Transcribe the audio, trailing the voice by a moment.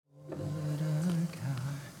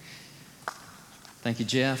Thank you,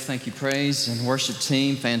 Jeff. Thank you, praise and worship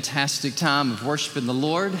team. Fantastic time of worshiping the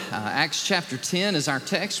Lord. Acts chapter 10 is our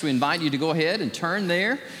text. We invite you to go ahead and turn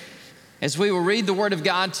there as we will read the Word of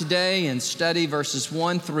God today and study verses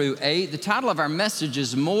 1 through 8. The title of our message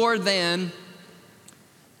is More Than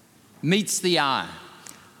Meets the Eye.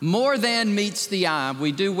 More Than Meets the Eye.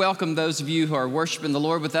 We do welcome those of you who are worshiping the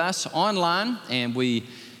Lord with us online, and we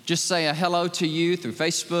just say a hello to you through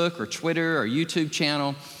Facebook or Twitter or YouTube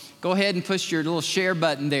channel. Go ahead and push your little share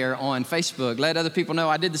button there on Facebook. Let other people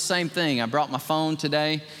know I did the same thing. I brought my phone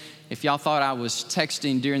today. If y'all thought I was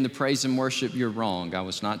texting during the praise and worship, you're wrong. I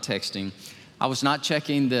was not texting. I was not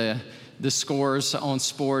checking the scores on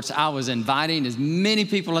sports. I was inviting as many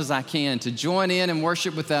people as I can to join in and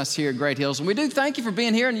worship with us here at Great Hills. And we do thank you for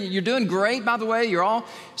being here. And you're doing great, by the way. You're all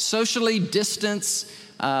socially distanced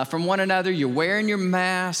from one another. You're wearing your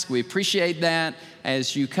mask. We appreciate that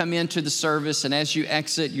as you come into the service and as you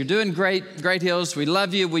exit. You're doing great, Great Hills. We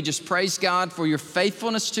love you. We just praise God for your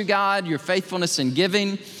faithfulness to God, your faithfulness in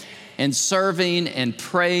giving and serving and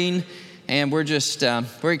praying. And we're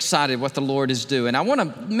excited what the Lord is doing. I want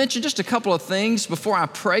to mention just a couple of things before I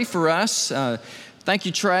pray for us. Thank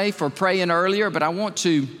you, Trey, for praying earlier, but I want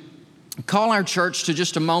to call our church to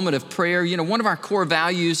just a moment of prayer. You know, one of our core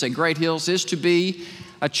values at Great Hills is to be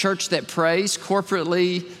a church that prays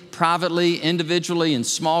corporately, privately, individually, in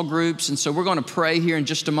small groups. And so we're going to pray here in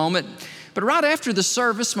just a moment. But right after the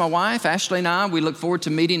service, my wife, Ashley, and I, we look forward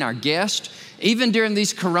to meeting our guest. Even during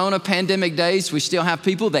these corona pandemic days, we still have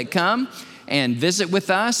people that come and visit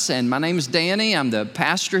with us. And my name is Danny. I'm the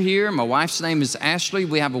pastor here. My wife's name is Ashley.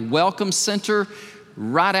 We have a welcome center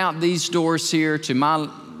right out these doors here to my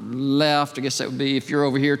left. I guess that would be, if you're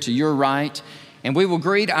over here, to your right. And we will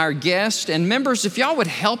greet our guests. And members, if y'all would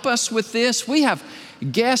help us with this, we have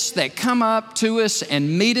guests that come up to us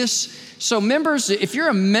and meet us. So members, if you're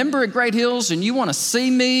a member at Great Hills and you want to see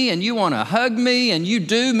me and you want to hug me, and you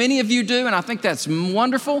do, many of you do, and I think that's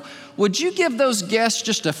wonderful, would you give those guests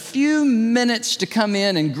just a few minutes to come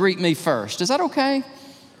in and greet me first? Is that okay?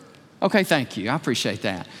 Okay, thank you. I appreciate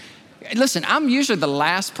that. Listen, I'm usually the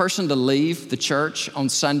last person to leave the church on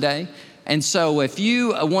Sunday. And so if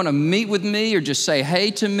you want to meet with me or just say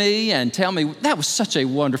hey to me and tell me, that was such a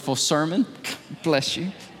wonderful sermon. Bless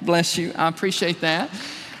you. Bless you. I appreciate that.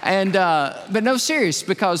 And, but no, serious,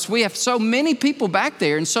 because we have so many people back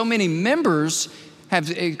there and so many members have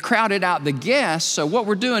crowded out the guests. So what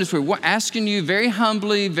we're doing is we're asking you very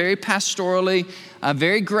humbly, very pastorally,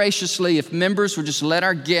 very graciously, if members would just let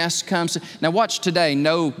our guests come. Now watch today,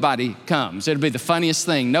 nobody comes. It'll be the funniest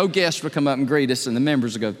thing. No guest will come up and greet us and the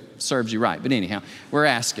members will go, serves you right. But anyhow, we're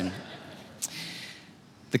asking.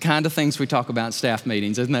 The kind of things we talk about in staff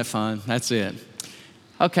meetings. Isn't that fun? That's it.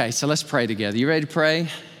 Okay, so let's pray together. You ready to pray?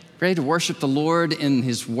 Ready to worship the Lord in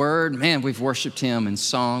His Word? Man, we've worshiped Him in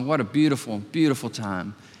song. What a beautiful, beautiful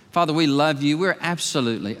time. Father, we love You. We're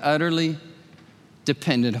absolutely, utterly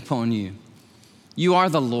dependent upon You. You are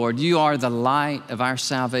the Lord. You are the light of our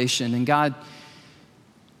salvation. And God,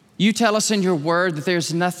 You tell us in Your Word that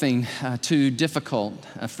there's nothing too difficult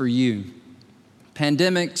for You.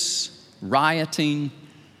 Pandemics, rioting,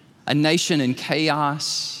 a nation in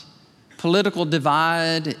chaos, political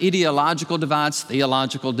divide, ideological divides,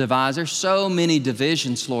 theological divides. There's so many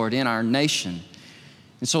divisions, Lord, in our nation.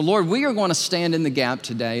 And so, Lord, we are going to stand in the gap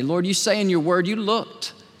today. Lord, You say in Your Word, You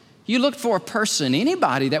looked for a person,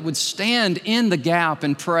 anybody that would stand in the gap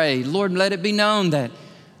and pray. Lord, let it be known that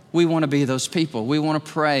we want to be those people. We want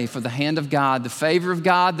to pray for the hand of God, the favor of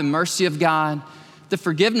God, the mercy of God, the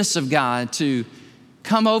forgiveness of God to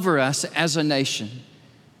come over us as a nation.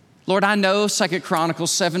 Lord, I know 2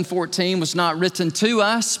 Chronicles 7:14 was not written to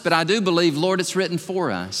us, but I do believe, Lord, it's written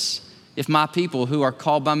for us. If my people who are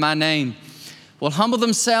called by My name will humble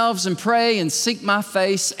themselves and pray and seek My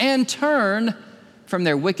face and turn from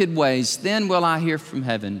their wicked ways, then will I hear from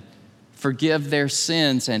heaven, forgive their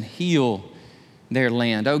sins and heal their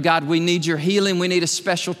land. Oh God, we need Your healing. We need a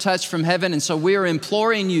special touch from heaven. And so we're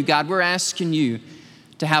imploring You, God, we're asking You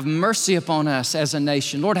to have mercy upon us as a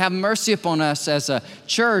nation. Lord, have mercy upon us as a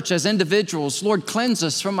church, as individuals. Lord, cleanse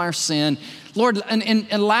us from our sin. Lord, and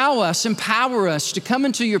allow us, empower us to come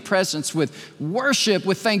into Your presence with worship,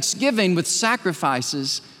 with thanksgiving, with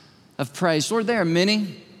sacrifices of praise. Lord, there are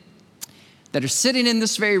many that are sitting in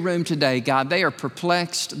this very room today, God. They are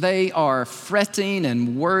perplexed. They are fretting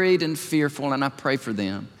and worried and fearful, and I pray for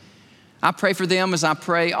them. I pray for them as I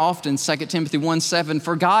pray often, 2 Timothy 1:7,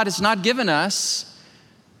 for God has not given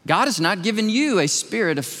you a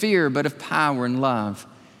spirit of fear, but of power and love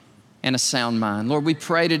and a sound mind. Lord, we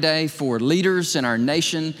pray today for leaders in our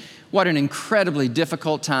nation. What an incredibly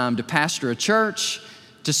difficult time to pastor a church,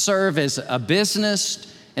 to serve as a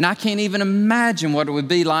business, and I can't even imagine what it would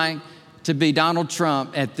be like to be Donald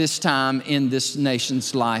Trump at this time in this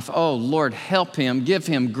nation's life. Oh, Lord, help him, give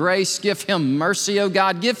him grace, give him mercy, oh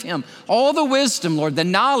God, give him all the wisdom, Lord, the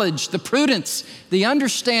knowledge, the prudence, the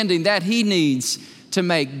understanding that he needs to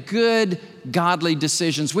make good, godly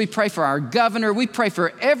decisions. We pray for our governor. We pray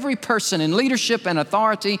for every person in leadership and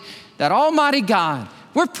authority, that Almighty God,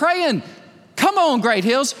 we're praying. Come on, Great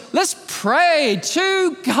Hills. Let's pray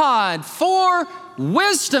to God for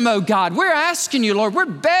wisdom, oh God. We're asking you, Lord, we're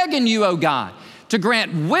begging you, oh God, to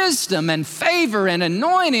grant wisdom and favor and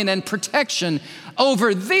anointing and protection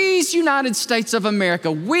over these United States of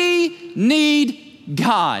America. We need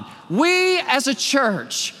God. We as a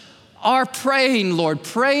church are praying, Lord,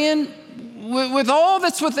 praying with all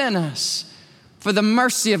that's within us for the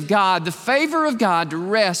mercy of God, the favor of God to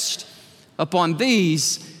rest upon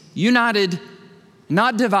these united,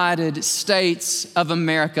 not divided states of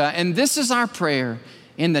America. And this is our prayer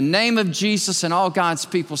in the name of Jesus, and all God's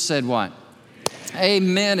people said what?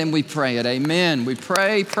 Amen, and we pray it. Amen. We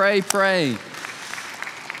pray.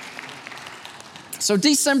 So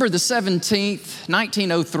December the 17th,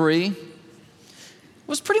 1903,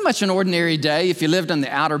 was pretty much an ordinary day if you lived on the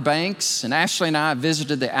Outer Banks. And Ashley and I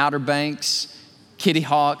visited the Outer Banks, Kitty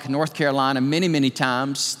Hawk, North Carolina, many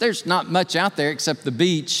times. There's not much out there except the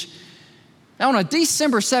beach. Now, on a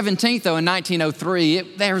December 17th, though, in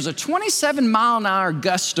 1903, there was a 27-mile-an-hour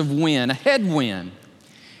gust of wind, a headwind.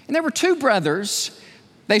 And there were two brothers.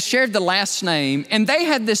 They shared the last name, and they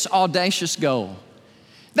had this audacious goal.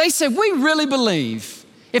 They said, we really believe,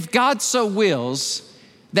 if God so wills,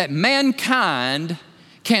 that mankind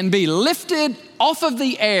can be lifted off of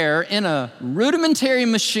the air in a rudimentary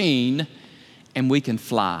machine, and we can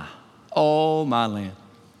fly. Oh, my land.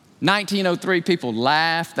 1903, people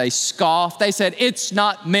laughed, they scoffed, they said, it's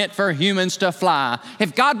not meant for humans to fly.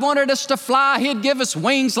 If God wanted us to fly, he'd give us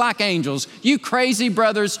wings like angels. You crazy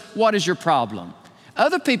brothers, what is your problem?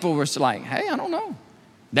 Other people were like, hey, I don't know.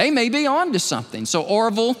 They may be on to something. So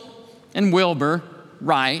Orville and Wilbur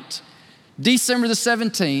write, December the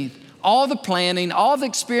 17th, all the planning, all the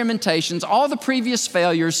experimentations, all the previous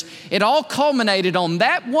failures, it all culminated on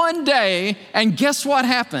that one day, and guess what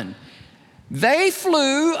happened? They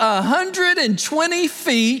flew 120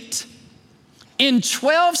 feet in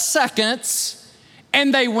 12 seconds,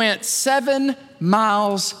 and they went 7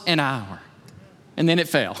 miles an hour. And then it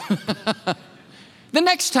fell. The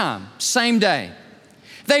next time, same day,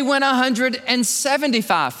 they went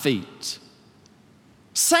 175 feet.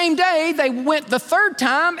 Same day, they went the third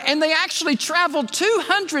time, and they actually traveled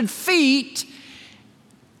 200 feet,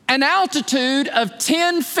 an altitude of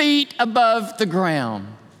 10 feet above the ground.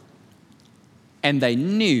 And they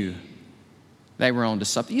knew they were on to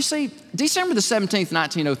something. You see, December the 17th,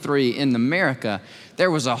 1903, in America, there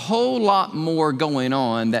was a whole lot more going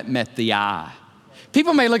on that met the eye.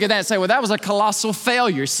 People may look at that and say, well, that was a colossal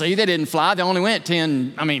failure. See, they didn't fly. They only went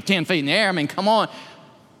 10 feet in the air. I mean, come on.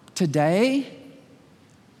 Today,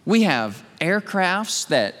 we have aircrafts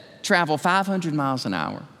that travel 500 miles an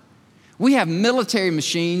hour. We have military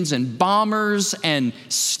machines and bombers and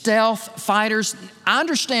stealth fighters. I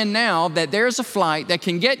understand now that there's a flight that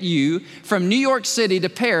can get you from New York City to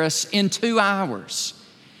Paris in 2 hours.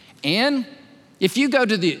 And if you go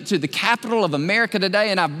to the capital of America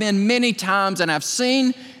today, and I've been many times, and I've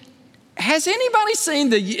seen, has anybody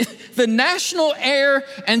seen the National Air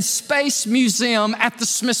and Space Museum at the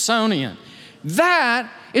Smithsonian?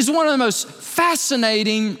 That is one of the most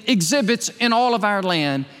fascinating exhibits in all of our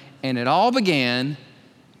land. And it all began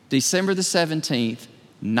December the 17th,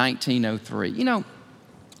 1903. You know,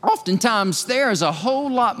 oftentimes there is a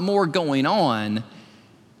whole lot more going on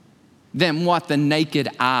than what the naked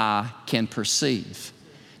eye can perceive.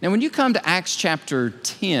 Now, when you come to Acts chapter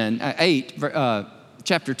 10,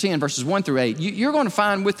 verses 1 through 8, you're going to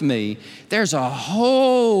find with me there's a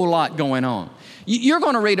whole lot going on. You're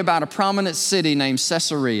going to read about a prominent city named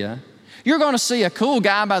Caesarea. You're going to see a cool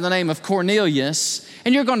guy by the name of Cornelius,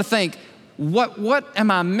 and you're going to think, what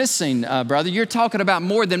am I missing, brother? You're talking about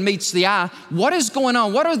more than meets the eye. What is going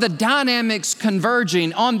on? What are the dynamics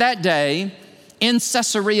converging on that day in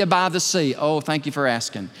Caesarea by the sea? Oh, thank you for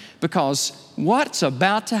asking. Because what's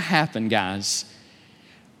about to happen, guys,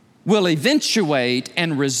 will eventuate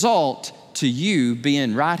and result to you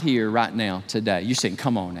being right here, right now, today. You're saying,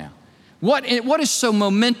 come on now. What is so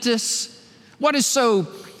momentous? What is so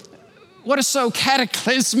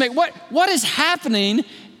cataclysmic? What is happening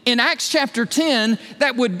in Acts chapter 10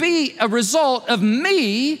 that would be a result of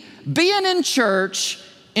me being in church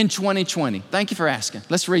in 2020? Thank you for asking.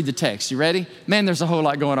 Let's read the text. You ready? Man, there's a whole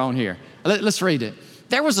lot going on here. Let's read it.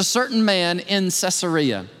 there was a certain man in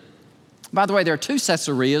Caesarea. By the way, there are two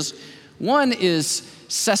Caesareas. One is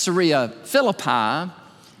Caesarea Philippi,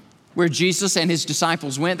 where Jesus and his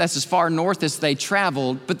disciples went. That's as far north as they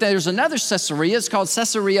traveled. But there's another Caesarea. It's called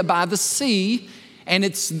Caesarea by the Sea. And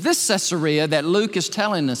it's this Caesarea that Luke is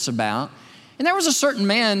telling us about. And there was a certain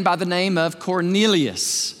man by the name of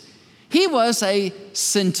Cornelius. He was a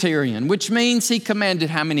centurion, which means he commanded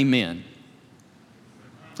how many men?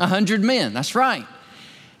 100 men, that's right.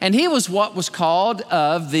 And he was what was called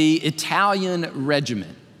of the Italian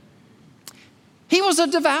regiment. He was a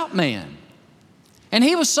devout man. And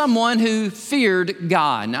he was someone who feared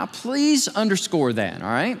God. Now, please underscore that, all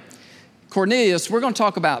right? Cornelius, we're going to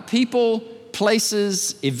talk about people,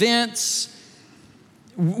 places, events.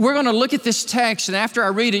 We're going to look at this text, and after I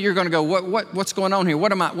read it, you're going to go, what's going on here?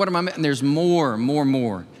 What am I? And there's more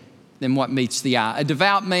than what meets the eye. A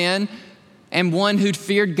devout man and one who'd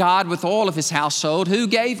feared God with all of his household, who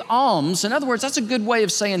gave alms. In other words, that's a good way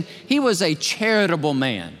of saying he was a charitable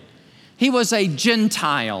man. He was a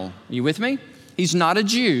Gentile. Are you with me? He's not a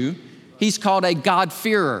Jew. He's called a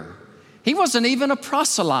God-fearer. He wasn't even a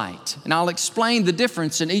proselyte, and I'll explain the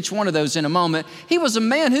difference in each one of those in a moment. He was a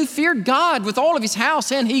man who feared God with all of his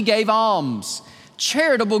house, and he gave alms,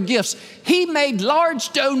 charitable gifts. He made large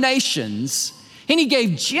donations, and he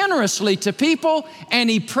gave generously to people, and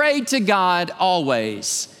he prayed to God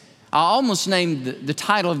always. I almost named the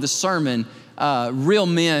title of the sermon, Real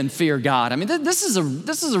Men Fear God. I mean, this is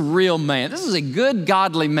a real man. This is a good,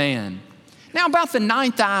 godly man. Now, about the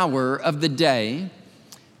 9th hour of the day,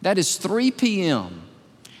 that is 3 p.m.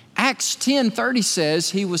 Acts 10:30 says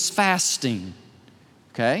he was fasting,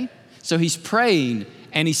 okay? So he's praying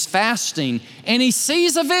and he's fasting and he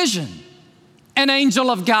sees a vision, an angel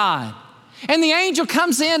of God. And the angel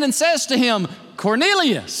comes in and says to him,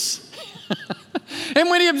 Cornelius. And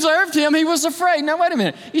when he observed him, he was afraid. Now, wait a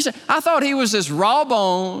minute. You said, I thought he was this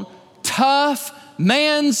raw-boned, tough,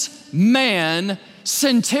 man's man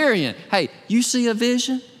centurion. Hey, you see a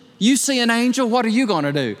vision? You see an angel, what are you going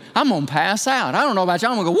to do? I'm going to pass out. I don't know about you.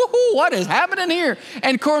 I'm going to go, woohoo, what is happening here?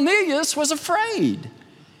 And Cornelius was afraid.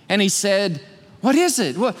 And he said, what is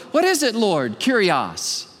it? What is it, Lord?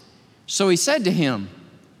 Curious. So he said to him,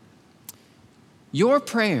 your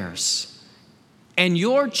prayers and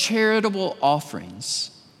your charitable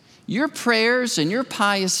offerings, your prayers and your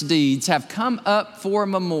pious deeds have come up for a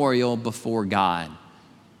memorial before God.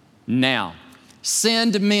 Now,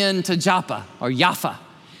 send men to Joppa or Jaffa,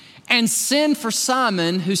 and send for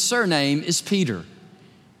Simon, whose surname is Peter.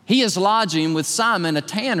 He is lodging with Simon, a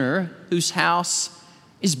tanner, whose house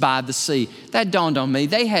is by the sea. That dawned on me.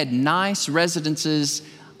 They had nice residences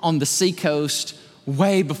on the seacoast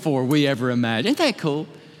way before we ever imagined. Isn't that cool?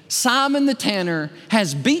 Simon the tanner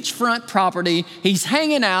has beachfront property. He's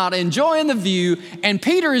hanging out, enjoying the view, and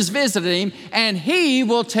Peter is visiting, and he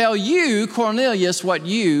will tell you, Cornelius, what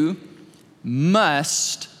you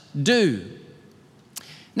must do.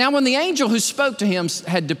 Now, when the angel who spoke to him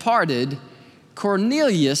had departed,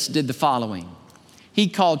 Cornelius did the following. He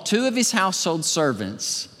called 2 of his household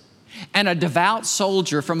servants and a devout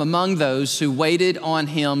soldier from among those who waited on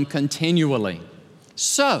him continually.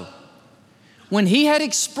 So, when he had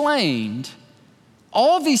explained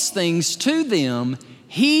all these things to them,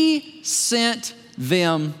 he sent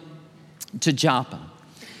them to Joppa.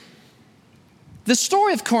 The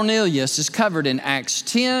story of Cornelius is covered in Acts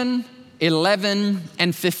 10, 11,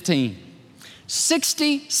 and 15.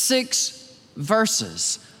 66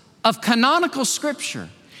 verses of canonical scripture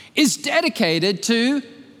is dedicated to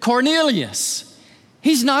Cornelius.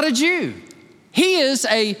 He's not a Jew. He is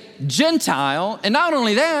a Gentile, and not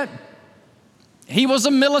only that, he was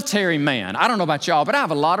a military man. I don't know about y'all, but I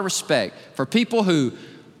have a lot of respect for people who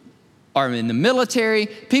are in the military,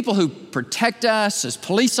 people who protect us as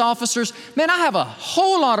police officers. Man, I have a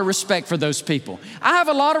whole lot of respect for those people. I have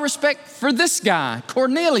a lot of respect for this guy,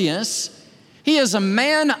 Cornelius. He is a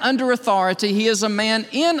man under authority. He is a man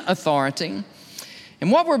in authority.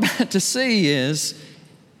 And what we're about to see is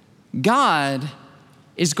God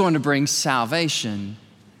is going to bring salvation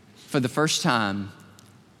for the first time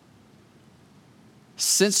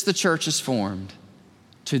since the church is formed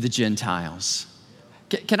to the Gentiles.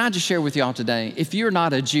 Can I just share with y'all today, if you're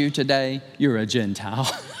not a Jew today, you're a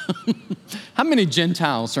Gentile. How many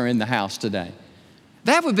Gentiles are in the house today?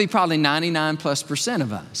 That would be probably 99+%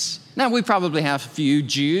 of us. Now, we probably have a few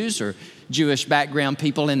Jews or Jewish background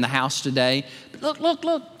people in the house today. But look,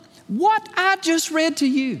 what I just read to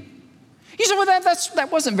you. You said, well, that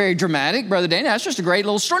wasn't very dramatic, Brother Danny. That's just a great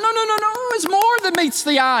little story. No, it's more than meets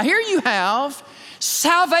the eye. Here you have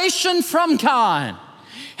salvation from God.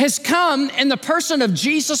 has come in the person of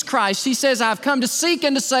Jesus Christ. He says, I've come to seek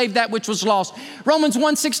and to save that which was lost. Romans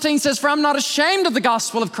 1:16 says, for I'm not ashamed of the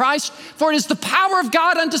gospel of Christ, for it is the power of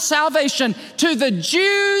God unto salvation to the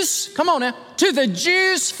Jews, come on now, to the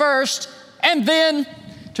Jews first, and then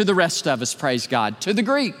to the rest of us, praise God, to the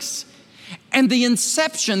Greeks. And the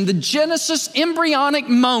inception, the Genesis embryonic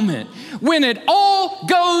moment, when it all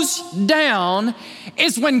goes down,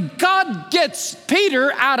 is when God gets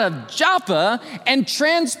Peter out of Joppa and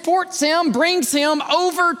transports him, brings him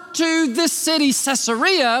over to this city,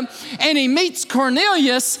 Caesarea, and he meets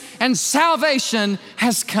Cornelius, and salvation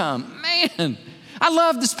has come. Man, I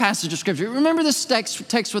love this passage of Scripture. Remember this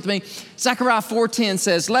text with me? Zechariah 4:10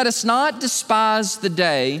 says, let us not despise the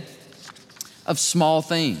day of small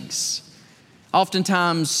things.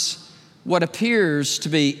 Oftentimes, what appears to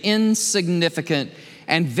be insignificant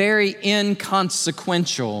and very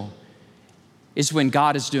inconsequential is when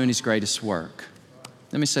God is doing His greatest work.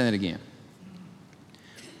 Let me say that again.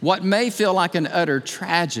 What may feel like an utter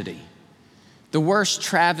tragedy, the worst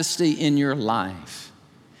travesty in your life,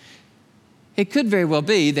 it could very well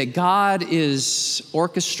be that God is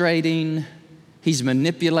orchestrating, He's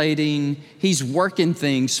manipulating, He's working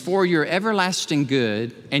things for your everlasting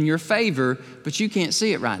good and your favor, but you can't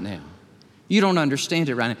see it right now. You don't understand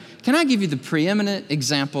it right now. Can I give you the preeminent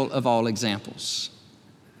example of all examples?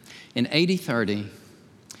 In AD 30,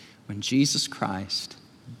 when Jesus Christ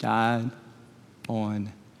died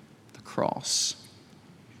on the cross,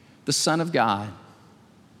 the Son of God,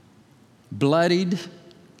 bloodied,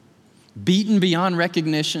 beaten beyond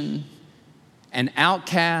recognition, an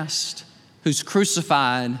outcast, who's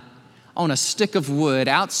crucified on a stick of wood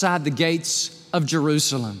outside the gates of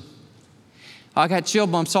Jerusalem. I got chill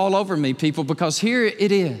bumps all over me, people, because here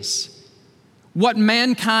it is. What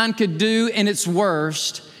mankind could do in its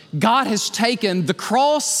worst, God has taken the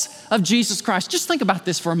cross of Jesus Christ. Just think about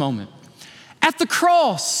this for a moment. At the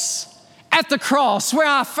cross where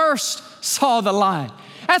I first saw the light.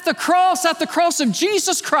 At the cross of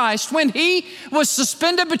Jesus Christ, when He was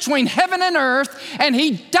suspended between heaven and earth and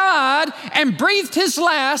He died and breathed His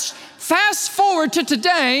last, fast forward to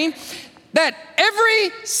today, that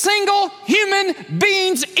every single human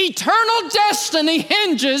being's eternal destiny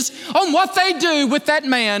hinges on what they do with that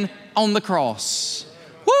man on the cross.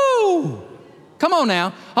 Woo! Come on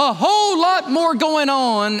now. A whole lot more going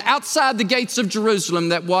on outside the gates of Jerusalem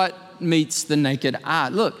than what meets the naked eye.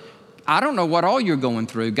 Look, I don't know what all you're going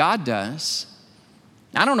through. God does.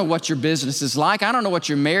 I don't know what your business is like. I don't know what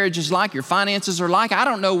your marriage is like, your finances are like. I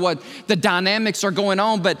don't know what the dynamics are going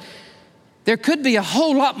on, but there could be a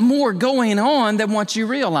whole lot more going on than what you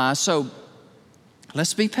realize. So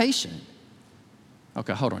let's be patient.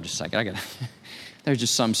 Okay, hold on just a second. There's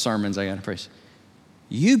just some sermons I got to preach.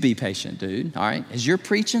 You be patient, dude, all right? As you're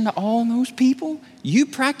preaching to all those people, you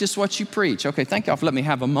practice what you preach. Okay, thank y'all for letting me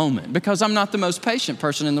have a moment, because I'm not the most patient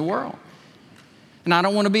person in the world. And I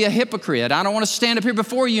don't want to be a hypocrite. I don't want to stand up here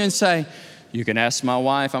before you and say, you can ask my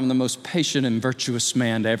wife, I'm the most patient and virtuous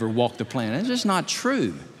man to ever walk the planet. It's just not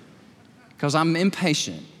true, because I'm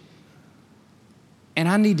impatient. And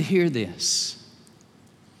I need to hear this,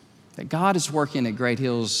 that God is working at Great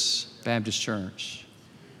Hills Baptist Church.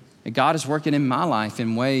 That God is working in my life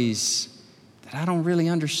in ways that I don't really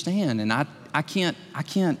understand, and I can't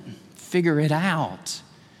figure it out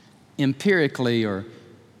empirically or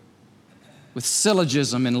with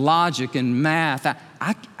syllogism and logic and math.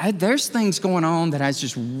 There's things going on that is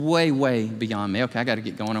just way, way beyond me. Okay, I got to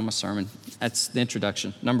get going on my sermon. That's the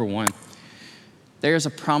introduction. Number one, there's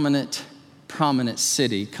a prominent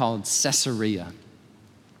city called Caesarea.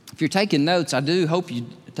 If you're taking notes, I do hope you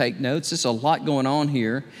take notes. There's a lot going on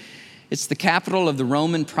here. It's the capital of the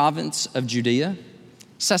Roman province of Judea.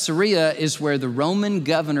 Caesarea is where the Roman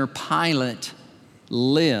governor Pilate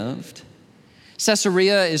lived.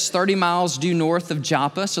 Caesarea is 30 miles due north of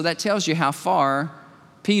Joppa, so that tells you how far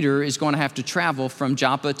Peter is going to have to travel from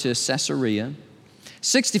Joppa to Caesarea.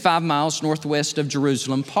 65 miles northwest of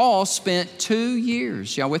Jerusalem. Paul spent 2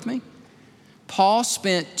 years, y'all with me? Paul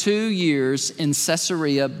spent 2 years in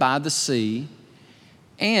Caesarea by the sea,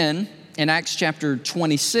 and in Acts chapter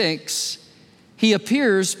 26, he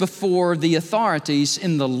appears before the authorities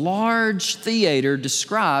in the large theater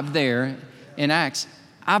described there in Acts.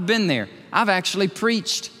 I've been there. I've actually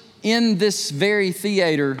preached in this very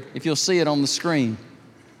theater, if you'll see it on the screen.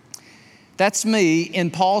 That's me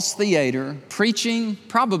in Paul's theater preaching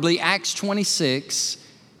probably Acts 26.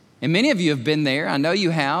 And many of you have been there. I know you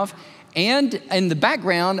have. And in the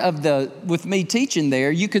background with me teaching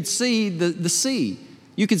there, you could see the sea.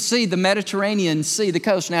 You could see the Mediterranean Sea, the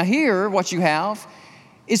coast. Now here, what you have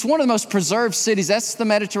is one of the most preserved cities. That's the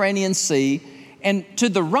Mediterranean Sea. And to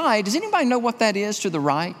the right, does anybody know what that is to the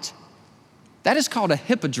right? That is called a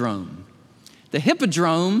hippodrome. The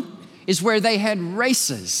hippodrome is where they had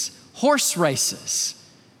races, horse races.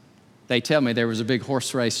 They tell me there was a big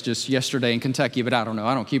horse race just yesterday in Kentucky, but I don't know.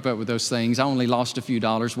 I don't keep up with those things. I only lost a few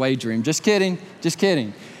dollars wagering. Just kidding.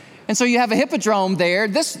 And so you have a hippodrome there.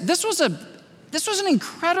 This was an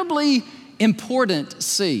incredibly important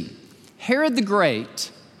see. Herod the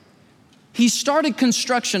Great, he started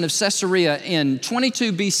construction of Caesarea in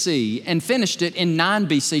 22 BC and finished it in 9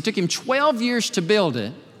 BC. It took him 12 years to build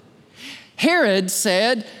it. Herod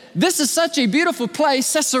said, this is such a beautiful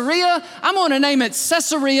place, Caesarea, I'm going to name it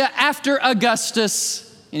Caesarea after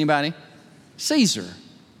Augustus. Anybody? Caesar.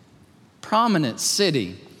 Prominent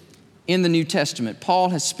city in the New Testament. Paul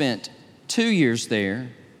has spent 2 years there.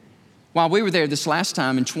 While we were there this last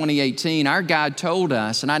time in 2018, our guide told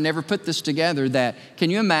us, and I never put this together, that can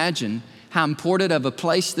you imagine how important of a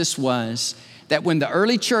place this was, that when the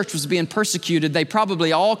early church was being persecuted, they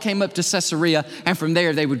probably all came up to Caesarea, and from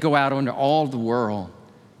there they would go out into all the world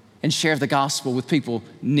and share the gospel with people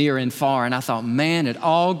near and far. And I thought, man, it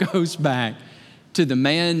all goes back to the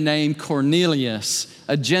man named Cornelius,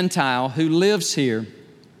 a Gentile who lives here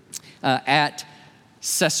at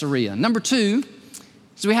Caesarea. Number 2,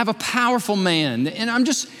 so we have a powerful man, and I'm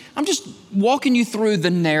just walking you through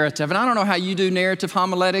the narrative. And I don't know how you do narrative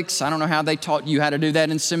homiletics. I don't know how they taught you how to do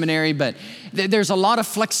that in seminary, but there's a lot of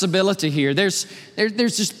flexibility here. There's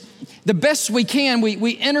just the best we can.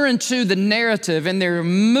 We enter into the narrative, and there are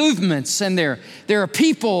movements, and there are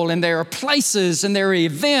people, and there are places, and there are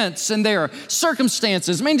events, and there are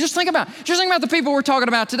circumstances. I mean, just think about the people we're talking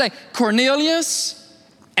about today. Cornelius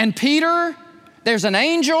and Peter. There's an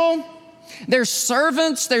angel. There's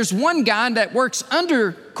servants. There's one guy that works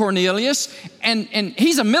under Cornelius, and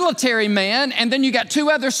he's a military man, and then you got 2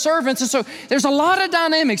 other servants. And so there's a lot of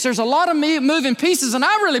dynamics. There's a lot of moving pieces, and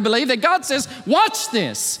I really believe that God says, watch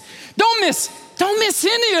this. Don't miss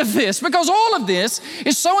any of this, because all of this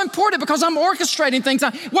is so important, because I'm orchestrating things.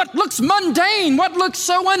 What looks mundane, what looks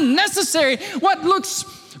so unnecessary, what looks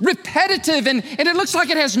repetitive, and it looks like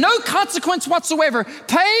it has no consequence whatsoever.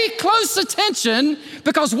 Pay close attention,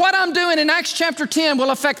 because what I'm doing in Acts chapter 10 will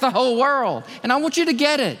affect the whole world. And I want you to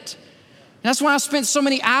get it. And that's why I spent so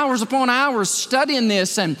many hours upon hours studying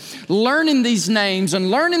this and learning these names and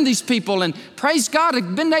learning these people. And praise God,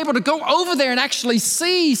 I've been able to go over there and actually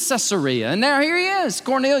see Caesarea. And now here he is,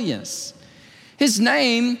 Cornelius. His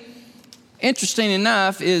name, interesting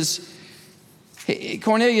enough, is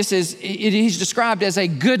Cornelius he's described as a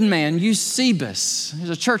good man, Eusebius. There's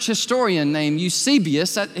a church historian named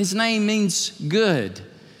Eusebius. His name means good.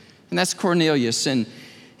 And that's Cornelius. And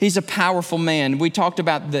he's a powerful man. We talked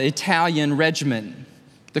about the Italian regiment,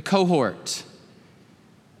 the cohort.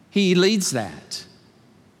 He leads that.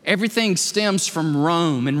 Everything stems from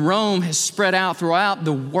Rome, and Rome has spread out throughout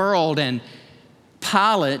the world, and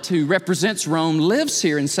Pilate, who represents Rome, lives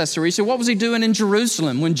here in Caesarea. So what was he doing in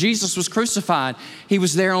Jerusalem? When Jesus was crucified, he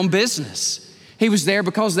was there on business. He was there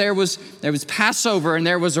because there was Passover, and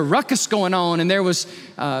there was a ruckus going on, and there was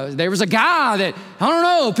a guy that, I don't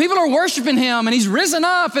know, people are worshiping him, and he's risen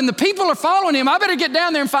up, and the people are following him. I better get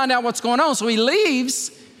down there and find out what's going on. So he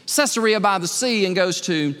leaves Caesarea by the sea and goes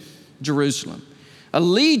to Jerusalem. A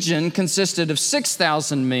legion consisted of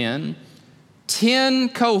 6,000 men, 10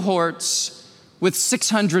 cohorts with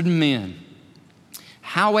 600 men.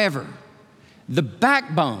 However, the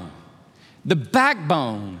backbone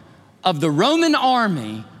of the Roman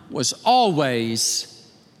army was always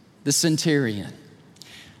the centurion.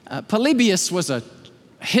 Polybius was a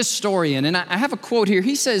historian, and I have a quote here.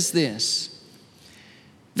 He says this: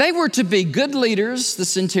 they were to be good leaders, the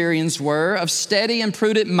centurions were, of steady and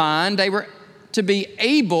prudent mind. They were to be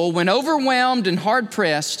able, when overwhelmed and hard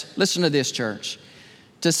pressed, listen to this, church,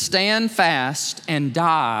 to stand fast and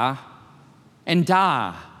die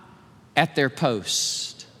at their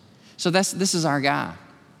post. So this is our guy.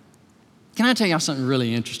 Can I tell y'all something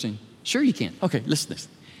really interesting? Sure you can. Okay, listen to this.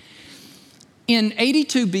 In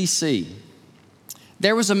 82 BC,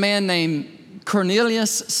 there was a man named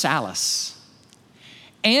Cornelius Sallus,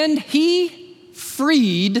 and he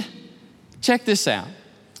freed, check this out,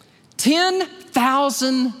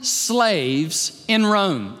 10,000 slaves in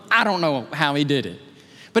Rome. I don't know how he did it,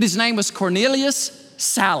 but his name was Cornelius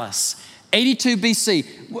Sallus, 82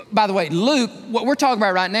 BC. By the way, Luke, what we're talking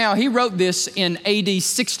about right now, he wrote this in AD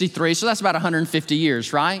 63, so that's about 150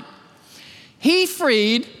 years, right?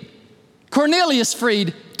 Cornelius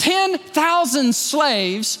freed 10,000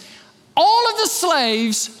 slaves. All of the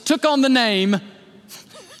slaves took on the name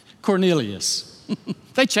Cornelius.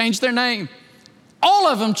 They changed their name. All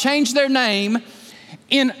of them changed their name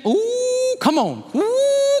in come on.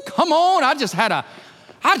 Woo, come on. I just had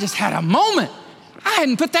a moment. I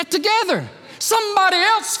hadn't put that together. Somebody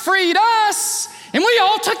else freed us, and we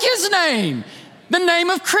all took his name. The name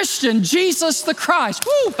of Christian, Jesus the Christ.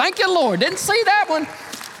 Woo, thank you, Lord. Didn't see that one.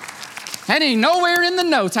 That ain't nowhere in the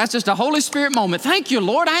notes. That's just a Holy Spirit moment. Thank you,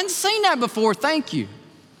 Lord. I hadn't seen that before. Thank you.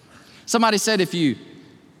 Somebody said well,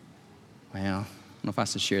 I don't know if I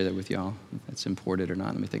should share that with y'all, if that's important or not.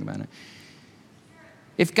 Let me think about it.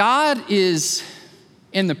 If God is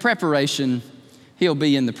in the preparation, he'll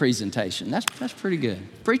be in the presentation. That's pretty good.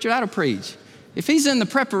 Preacher, that'll preach. If he's in the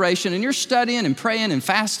preparation and you're studying and praying and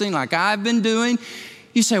fasting like I've been doing,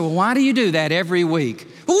 you say, well, why do you do that every week?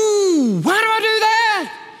 Ooh, why do I do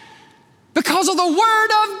that? Because of the Word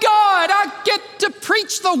of God. I get to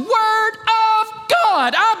preach the Word of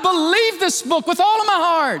God. I believe this book with all of my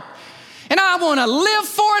heart. And I want to live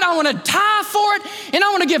for it. I want to die for it. And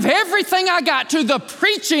I want to give everything I got to the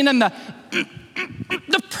preaching and the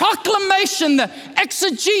proclamation, the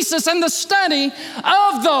exegesis and the study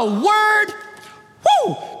of the Word.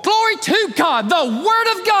 Woo! Glory to God. The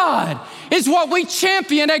Word of God is what we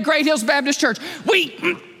champion at Great Hills Baptist Church. We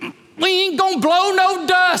ain't gonna blow no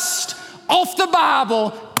dust off the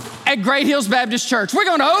Bible at Great Hills Baptist Church. We're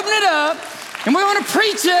gonna open it up and we're gonna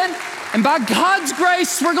preach it, and by God's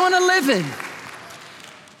grace, we're gonna live it.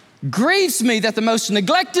 Grieves me that the most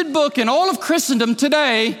neglected book in all of Christendom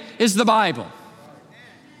today is the Bible.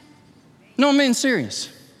 No, I'm being serious.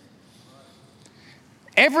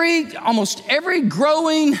 Almost every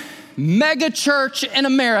growing mega church in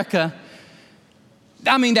America,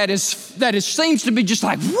 I mean, that seems to be just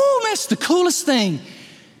like, whoa, that's the coolest thing.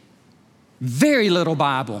 Very little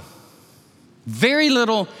Bible, very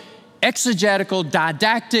little exegetical,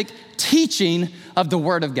 didactic teaching of the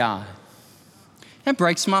Word of God. That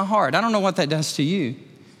breaks my heart. I don't know what that does to you.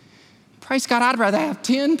 Praise God, I'd rather have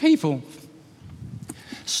 10 people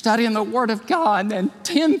studying the Word of God than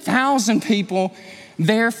 10,000 people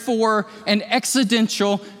there for an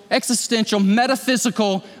existential,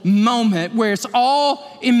 metaphysical moment where it's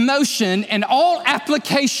all emotion and all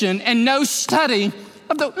application and no study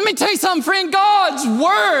of the. Let me tell you something, friend. God's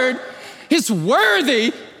Word is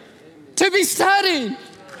worthy to be studied.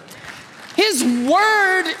 His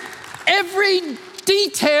Word, every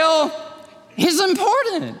detail is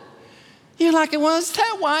important. You're like, well, is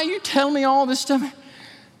that why you tell me all this stuff?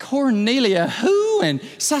 Cornelia, who? And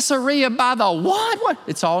Caesarea by the what? What?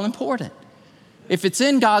 It's all important. If it's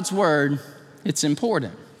in God's Word, it's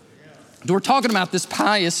important. We're talking about this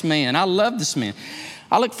pious man. I love this man.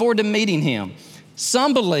 I look forward to meeting him.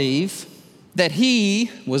 Some believe that he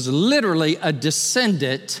was literally a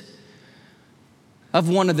descendant of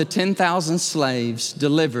one of the 10,000 slaves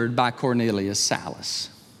delivered by Cornelius Salas.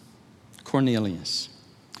 Cornelius.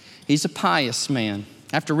 He's a pious man.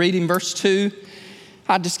 After reading verse 2,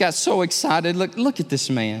 I just got so excited. Look at this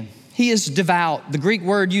man. He is devout. The Greek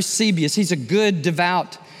word Eusebius, he's a good,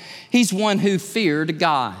 devout. He's one who feared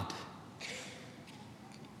God.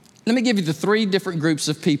 Let me give you the 3 different groups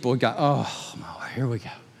of people. Here we go.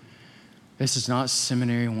 This is not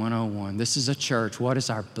Seminary 101. This is a church. What is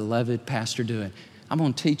our beloved pastor doing? I'm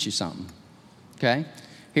going to teach you something, okay?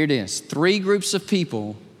 Here it is. 3 groups of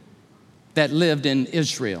people that lived in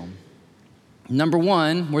Israel. Number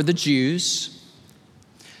 1 were the Jews.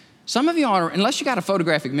 Some of you unless you got a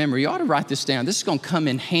photographic memory, you ought to write this down. This is going to come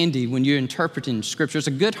in handy when you're interpreting Scripture. It's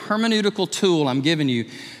a good hermeneutical tool I'm giving you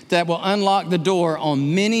that will unlock the door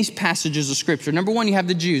on many passages of Scripture. Number 1, you have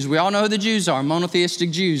the Jews. We all know who the Jews are,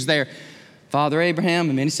 monotheistic Jews. They're Father Abraham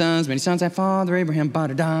and many sons have Father Abraham.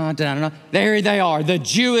 There they are, the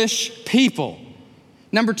Jewish people.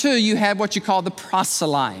 Number 2, you have what you call the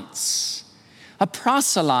proselytes. A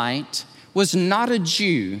proselyte was not a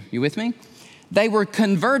Jew. You with me? They were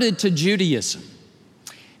converted to Judaism.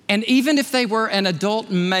 And even if they were an adult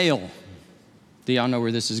male, do y'all know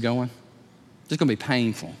where this is going? This is going to be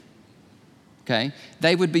painful, okay?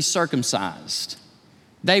 They would be circumcised.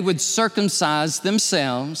 They would circumcise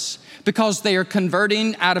themselves because they are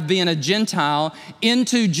converting out of being a Gentile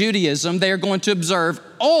into Judaism. They are going to observe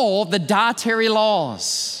all the dietary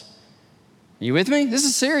laws. Are you with me? This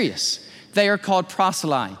is serious. They are called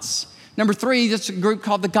proselytes. Number 3, that's a group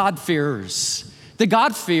called the God-fearers. The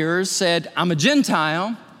God-fearers said, I'm a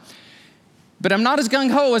Gentile, but I'm not as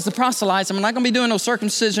gung-ho as the proselytes. I'm not going to be doing no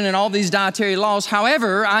circumcision and all these dietary laws.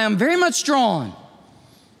 However, I am very much drawn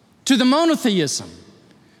to the monotheism,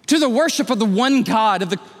 to the worship of the one God, of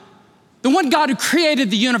the one God who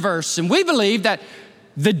created the universe. And we believe that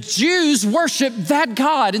the Jews worship that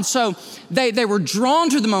God. And so they were drawn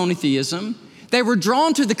to the monotheism. They were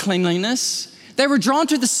drawn to the cleanliness. They were drawn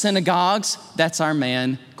to the synagogues. That's our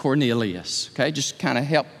man, Cornelius, okay? Just kind of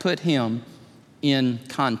help put him in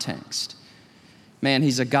context. Man,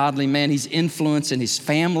 he's a godly man. He's influencing his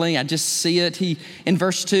family. I just see it. In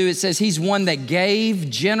verse 2, it says, he's one that gave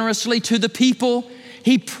generously to the people.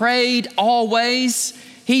 He prayed always.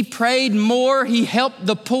 He prayed more. He helped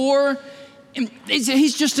the poor.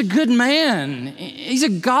 He's just a good man. He's a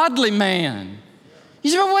godly man. You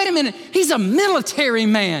say, well, wait a minute. He's a military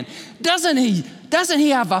man. Doesn't he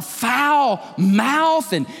have a foul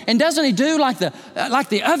mouth? And doesn't he do like the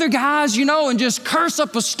other guys, and just curse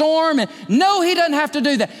up a storm? And no, he doesn't have to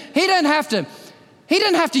do that. He doesn't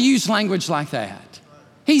have to use language like that.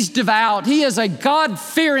 He's devout. He is a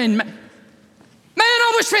God-fearing man. Man,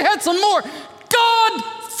 I wish we had some more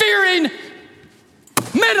God-fearing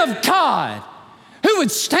men of God who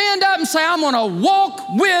would stand up and say, I'm going to walk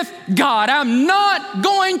with God. I'm not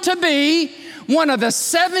going to be one of the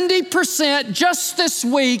 70% just this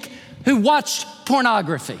week who watched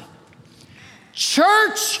pornography.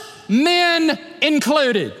 Church men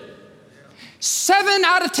included. 7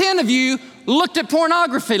 out of 10 of you looked at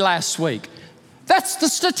pornography last week. That's the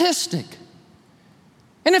statistic.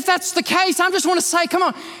 And if that's the case, I just want to say, come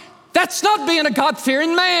on, that's not being a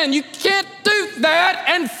God-fearing man. You can't do that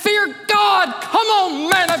and fear God. Come on,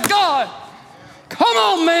 man of God. Come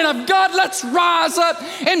on, man of God. Let's rise up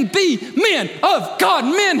and be men of God,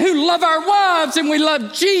 men who love our wives and we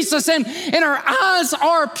love Jesus and our eyes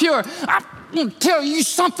are pure. I'm going to tell you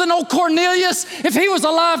something, old Cornelius, if he was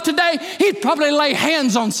alive today, he'd probably lay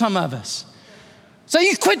hands on some of us. So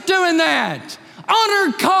you quit doing that.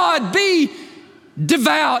 Honor God, be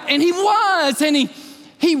devout. And he was, and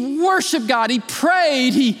he worshiped God. He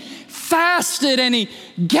prayed, he fasted, and he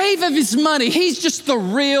gave of his money. He's just the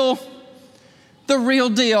real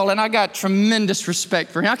deal. And I got tremendous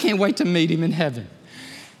respect for him. I can't wait to meet him in heaven.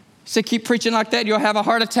 So keep preaching like that, you'll have a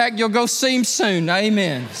heart attack. You'll go see him soon.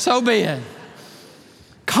 Amen. So be it.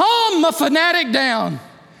 Calm a fanatic down.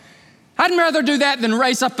 I'd rather do that than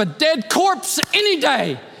raise up a dead corpse any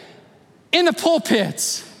day in the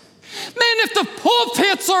pulpits. Man, if the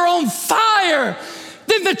pulpits are on fire,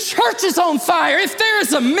 then the church is on fire. If there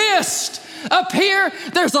is a mist up here,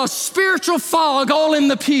 there's a spiritual fog all in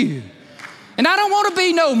the pew. And I don't want to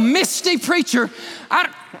be no misty preacher. I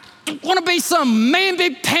don't want to be some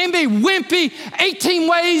mamby-pamby, wimpy, 18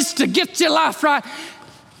 ways to get your life right.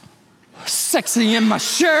 Sexy in my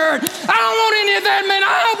shirt. I don't want any of that, man.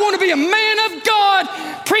 I want to be a man of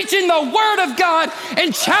God, preaching the word of God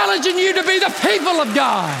and challenging you to be the people of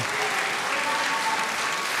God.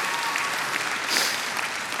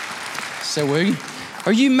 So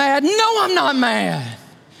are you mad? No, I'm not mad.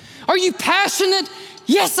 Are you passionate?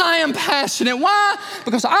 Yes, I am passionate. Why?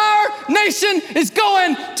 Because our nation is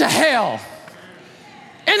going to hell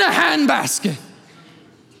in a handbasket.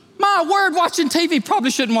 My word, watching TV,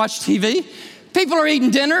 probably shouldn't watch TV. People are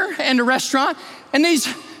eating dinner in a restaurant, and these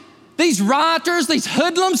rioters, these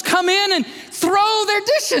hoodlums come in and throw their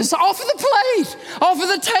dishes off of the plate, off of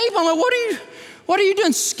the table. I'm like, what are you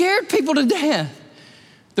doing? Scared people to death.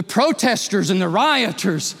 The protesters and the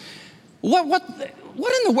rioters, what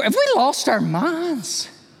in the world? Have we lost our minds?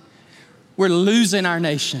 We're losing our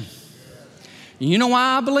nation. You know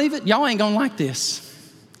why I believe it? Y'all ain't gonna like this.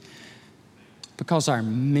 Because our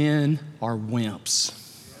men are wimps.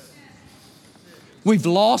 We've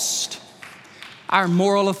lost our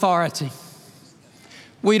moral authority.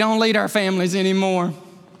 We don't lead our families anymore.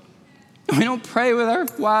 We don't pray with our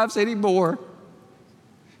wives anymore.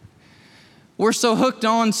 We're so hooked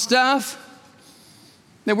on stuff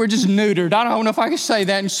that we're just neutered. I don't know if I can say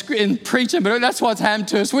that in preaching, but that's what's happened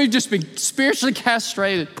to us. We've just been spiritually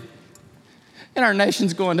castrated, and our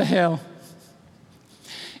nation's going to hell.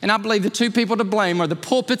 And I believe the two people to blame are the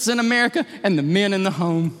pulpits in America and the men in the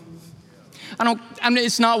home.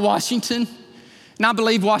 It's not Washington. And I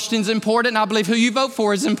believe Washington's important, and I believe who you vote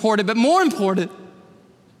for is important, but more important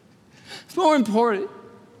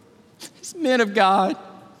is men of God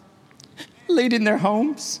leading their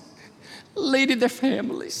homes, leading their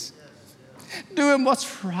families, doing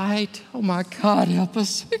what's right. Oh my God, help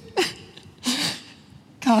us.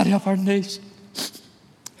 God, help our nation.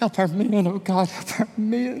 Help our men, oh God, help our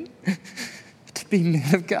men to be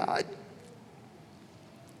men of God.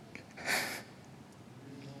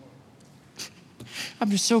 I'm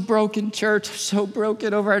just so broken, church. I'm so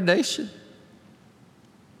broken over our nation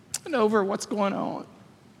and over what's going on.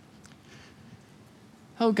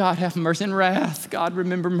 Oh God, have mercy and wrath. God,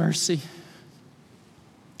 remember mercy.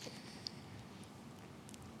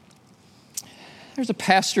 There's a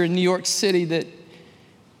pastor in New York City that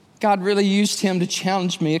God really used him to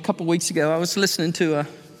challenge me. A couple weeks ago, I was listening to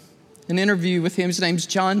an interview with him. His name's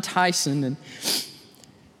John Tyson. And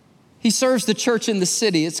He serves the church in the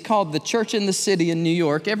city. It's called the Church in the City in New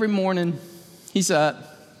York. Every morning he's up.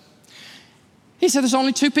 He said there's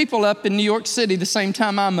only two people up in New York City the same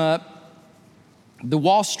time I'm up. The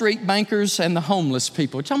Wall Street bankers and the homeless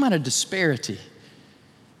people. We're talking about a disparity.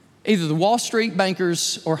 Either the Wall Street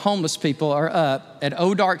bankers or homeless people are up at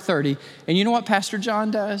dark 30. And you know what Pastor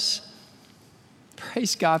John does?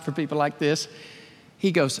 Praise God for people like this.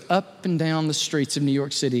 He goes up and down the streets of New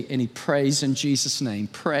York City and he prays in Jesus' name.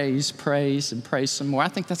 Praise, praise, and praise some more. I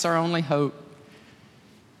think that's our only hope.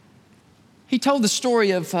 He told the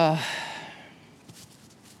story of a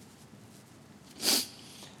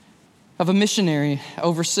missionary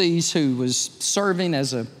overseas who was serving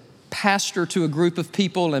as a pastor to a group of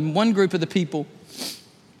people, and one group of the people,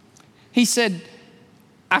 he said,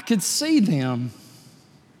 I could see them.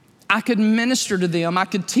 I could minister to them. I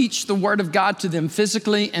could teach the Word of God to them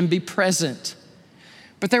physically and be present.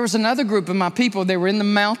 But there was another group of my people, they were in the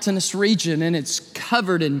mountainous region and it's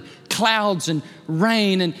covered in clouds and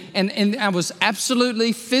rain, and I was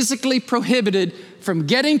absolutely physically prohibited from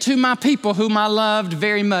getting to my people whom I loved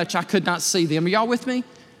very much. I could not see them. Are y'all with me?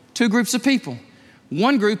 Two groups of people.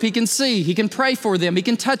 One group he can see, he can pray for them, he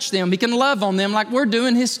can touch them, he can love on them like we're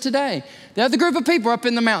doing his today. The other group of people are up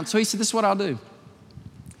in the mountain. So he said, this is what I'll do.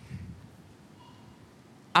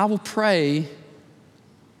 I will pray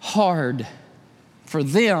hard for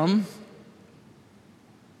them,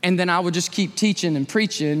 and then I will just keep teaching and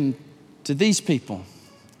preaching to these people.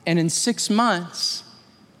 And in 6 months,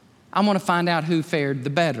 I'm gonna find out who fared the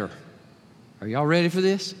better. Are y'all ready for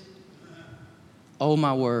this? Oh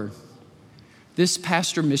my word. This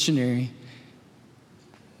pastor missionary,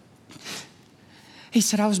 he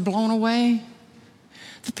said, I was blown away.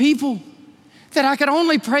 The people that I could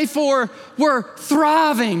only pray for were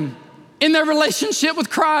thriving in their relationship with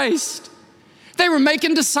Christ. They were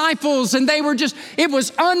making disciples and it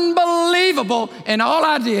was unbelievable. And all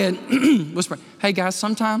I did was pray. Hey guys,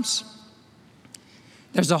 sometimes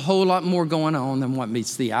there's a whole lot more going on than what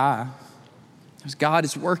meets the eye. Because God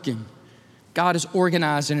is working. God is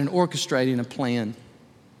organizing and orchestrating a plan.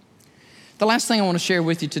 The last thing I want to share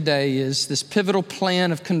with you today is this pivotal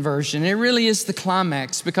plan of conversion. It really is the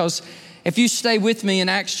climax, because if you stay with me in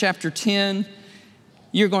Acts chapter 10,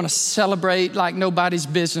 you're going to celebrate like nobody's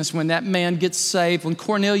business when that man gets saved, when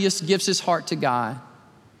Cornelius gives his heart to God.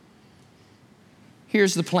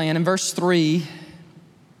 Here's the plan. In verse 3,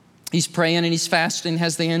 he's praying and he's fasting,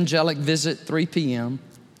 has the angelic visit, 3 p.m.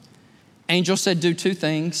 Angel said, do two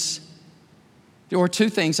things. Or two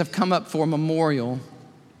things have come up for a memorial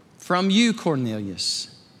from you,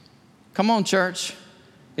 Cornelius. Come on, church.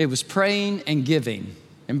 It was praying and giving.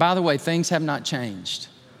 And by the way, things have not changed.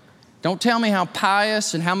 Don't tell me how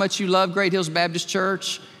pious and how much you love Great Hills Baptist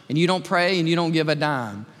Church and you don't pray and you don't give a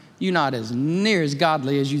dime. You're not as near as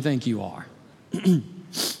godly as you think you are.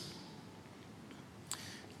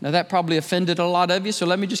 Now that probably offended a lot of you, so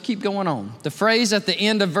let me just keep going on. The phrase at the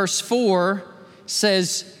end of verse 4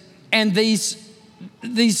 says, and these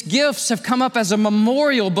gifts have come up as a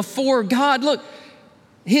memorial before God. Look,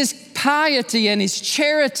 his piety and his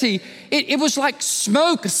charity, it was like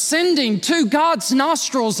smoke ascending to God's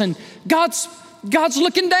nostrils, and God's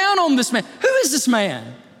looking down on this man. Who is this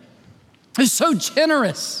man who's so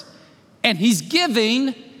generous? And he's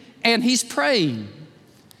giving and he's praying.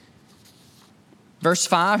 Verse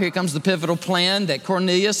 5, here comes the pivotal plan that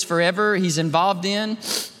Cornelius forever he's involved in.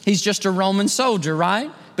 He's just a Roman soldier,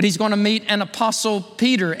 right? But he's going to meet an apostle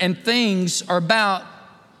Peter, and things are about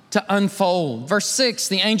to unfold. Verse 6,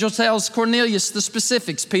 the angel tells Cornelius the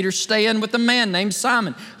specifics. Peter's staying with a man named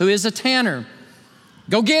Simon, who is a tanner.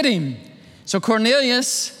 Go get him. So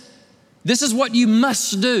Cornelius, this is what you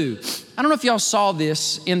must do. I don't know if y'all saw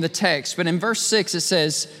this in the text, but in verse 6 it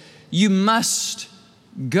says, you must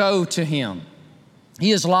go to him.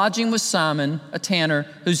 He is lodging with Simon, a tanner,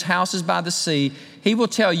 whose house is by the sea. He will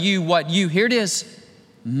tell you what you, here it is,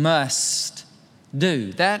 must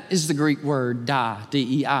do. That is the Greek word die,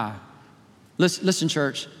 D-E-I. Listen,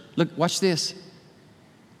 church. Look, watch this.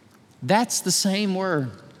 That's the same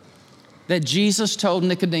word that Jesus told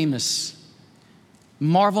Nicodemus.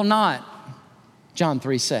 Marvel not, John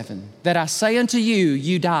 3:7, that I say unto you,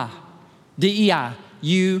 you die, D-E-I,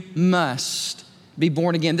 you must be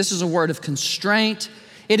born again. This is a word of constraint.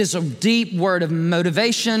 It is a deep word of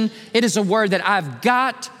motivation. It is a word that I've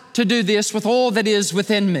got to do this with all that is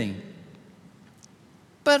within me.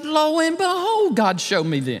 But lo and behold, God showed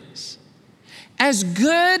me this. As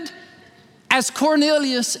good as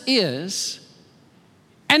Cornelius is,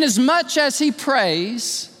 and as much as he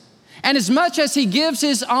prays, and as much as he gives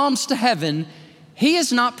his alms to heaven, he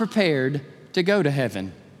is not prepared to go to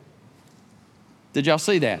heaven. Did y'all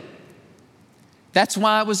see that? That's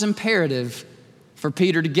why it was imperative for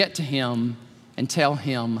Peter to get to him and tell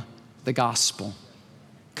him the gospel.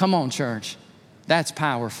 Come on, church. That's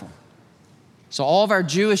powerful. So all of our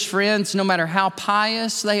Jewish friends, no matter how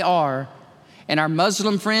pious they are, and our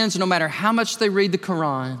Muslim friends, no matter how much they read the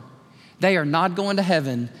Quran, they are not going to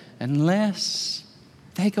heaven unless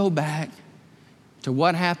they go back to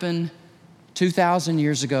what happened 2,000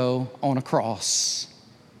 years ago on a cross.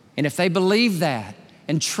 And if they believe that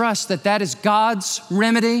and trust that that is God's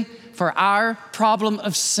remedy for our problem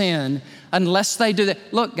of sin, unless they do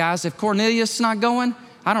that. Look, guys, if Cornelius is not going,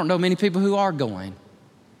 I don't know many people who are going.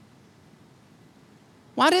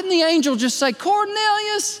 Why didn't the angel just say,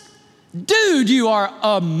 Cornelius, dude, you are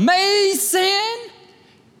amazing.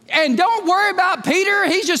 And don't worry about Peter.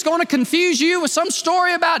 He's just going to confuse you with some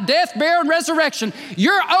story about death, burial, and resurrection.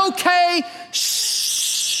 You're okay.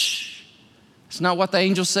 Shh. It's not what the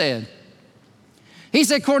angel said. He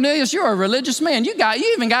said, Cornelius, you're a religious man. You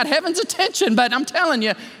even got heaven's attention, but I'm telling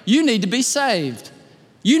you, you need to be saved.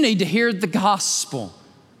 You need to hear the gospel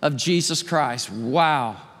of Jesus Christ.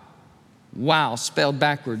 Wow. Wow, spelled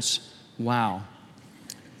backwards. Wow.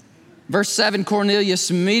 Verse 7, Cornelius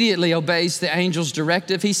immediately obeys the angel's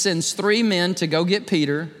directive. He sends 3 men to go get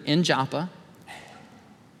Peter in Joppa.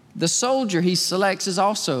 The soldier he selects is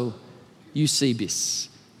also Eusebius.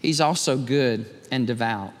 He's also good and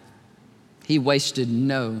devout. He wasted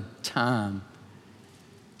no time.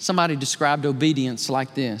 Somebody described obedience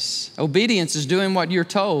like this. Obedience is doing what you're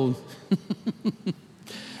told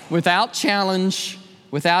without challenge,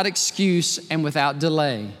 without excuse, and without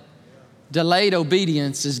delay. Delayed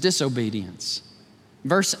obedience is disobedience.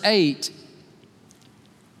 Verse 8.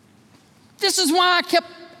 This is why I kept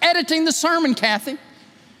editing the sermon, Kathy.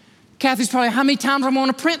 Kathy's probably, how many times I'm going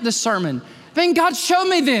to print this sermon? Then God showed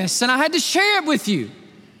me this, and I had to share it with you.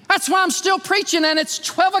 That's why I'm still preaching, and it's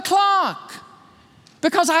 12 o'clock.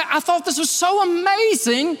 Because I thought this was so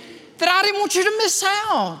amazing that I didn't want you to miss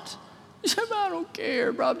out. You said, I don't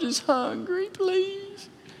care, bro. I'm just hungry. Please,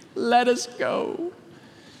 let us go.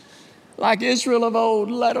 Like Israel of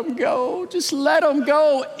old, let them go. Just let them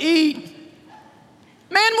go eat.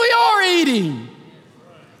 Man, we are eating.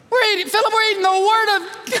 We're eating. Philip, we're eating the Word of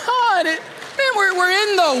God. Man, we're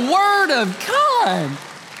in the Word of God.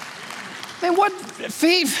 Man, what?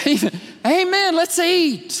 Amen, let's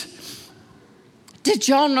eat. Did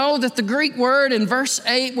y'all know that the Greek word in verse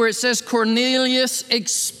 8 where it says Cornelius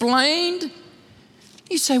explained?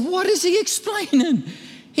 You say, what is he explaining?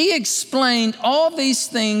 He explained all these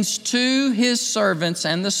things to his servants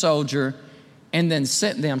and the soldier and then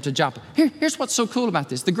sent them to Joppa. Here's what's so cool about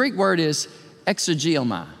this. The Greek word is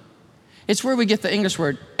exegeomai. It's where we get the English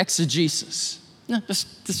word exegesis. Now,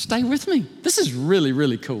 just stay with me. This is really,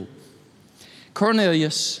 really cool.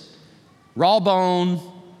 Cornelius, raw bone,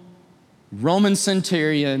 Roman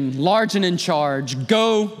centurion, large and in charge,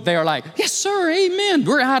 go. They're like, yes, sir, amen,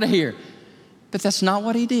 we're out of here. But that's not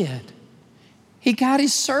what he did. He got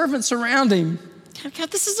his servants around him. God,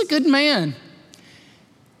 this is a good man.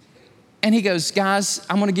 And he goes, guys,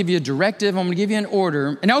 I'm going to give you a directive. I'm going to give you an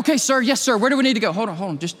order. And okay, sir, yes, sir, where do we need to go? Hold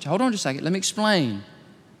on just a second. Let me explain.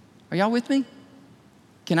 Are y'all with me?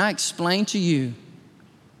 Can I explain to you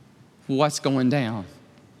what's going down?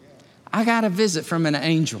 I got a visit from an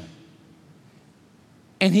angel.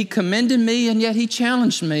 And he commended me, and yet he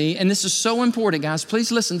challenged me. And this is so important, guys.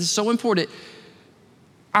 Please listen. This is so important.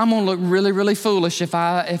 I'm going to look really, really foolish if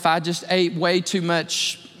I just ate way too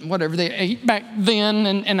much, whatever they ate back then,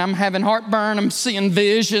 and I'm having heartburn. I'm seeing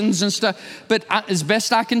visions and stuff. But as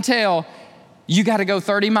best I can tell, you got to go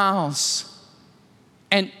 30 miles.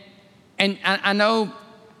 And I know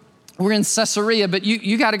we're in Caesarea, but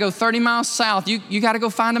you got to go 30 miles south. You got to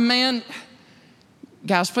go find a man.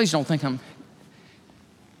 Guys, please don't think I'm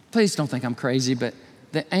crazy, but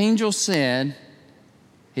the angel said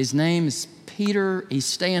his name is Peter. He's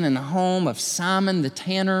staying in the home of Simon the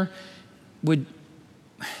tanner.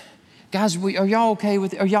 Guys, are y'all okay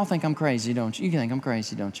with it? Or y'all think I'm crazy, don't you? You think I'm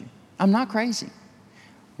crazy, don't you? I'm not crazy.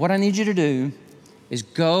 What I need you to do is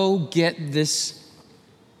go get this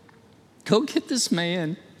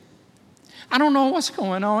man. I don't know what's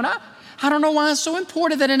going on. I don't know why it's so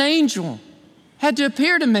important that an angel had to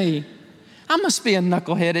appear to me. I must be a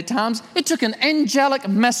knucklehead at times. It took an angelic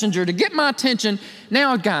messenger to get my attention.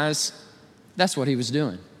 Now, guys, that's what he was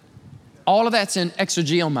doing. All of that's in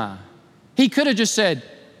exegeomai. He could have just said,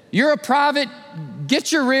 you're a private,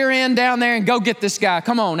 get your rear end down there and go get this guy.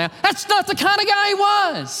 Come on now. That's not the kind of guy he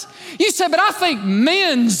was. You said, but I think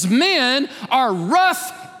men's men are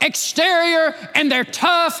rough exterior and they're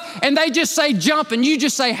tough and they just say jump and you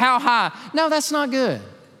just say how high. No, that's not good.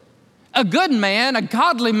 A good man, a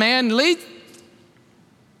godly man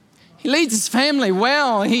He leads his family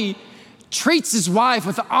well. He treats his wife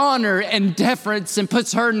with honor and deference and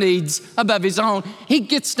puts her needs above his own. He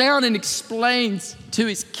gets down and explains to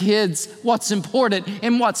his kids what's important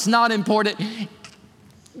and what's not important.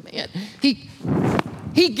 Man,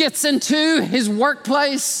 he gets into his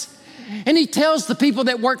workplace and he tells the people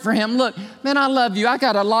that work for him, look, man, I love you. I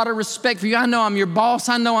got a lot of respect for you. I know I'm your boss.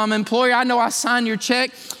 I know I'm an employer. I know I sign your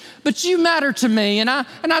check. But you matter to me, and I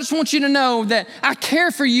just want you to know that I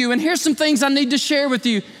care for you, and here's some things I need to share with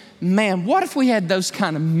you. Man, what if we had those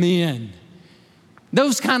kind of men?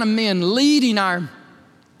 Those kind of men leading our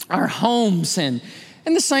homes, and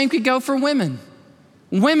the same could go for women.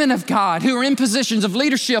 Women of God who are in positions of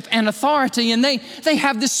leadership and authority, and they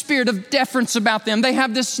have this spirit of deference about them. They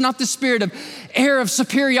have this, not the spirit of air of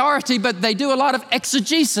superiority, but they do a lot of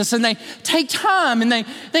exegesis, and they take time and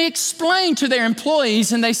they explain to their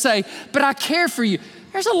employees, and they say, but I care for you.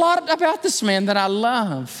 There's a lot about this man that I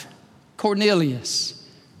love. Cornelius,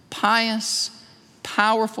 pious,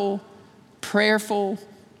 powerful, prayerful,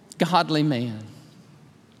 godly man.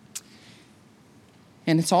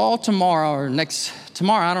 And it's all tomorrow,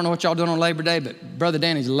 I don't know what y'all doing on Labor Day, but Brother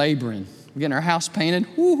Danny's laboring. We're getting our house painted.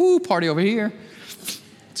 Woo-hoo, party over here.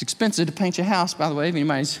 It's expensive to paint your house, by the way, if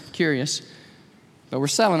anybody's curious. But we're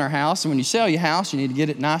selling our house, and when you sell your house, you need to get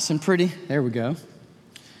it nice and pretty. There we go.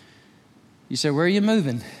 You say, where are you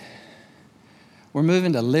moving? We're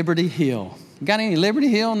moving to Liberty Hill. You got any Liberty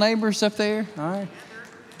Hill neighbors up there? All right.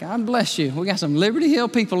 God bless you. We got some Liberty Hill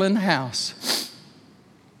people in the house.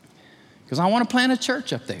 Because I want to plant a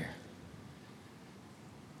church up there.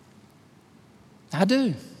 I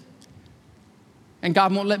do. And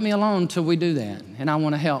God won't let me alone until we do that. And I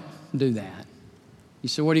want to help do that. You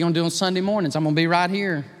say, what are you going to do on Sunday mornings? I'm going to be right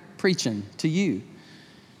here preaching to you.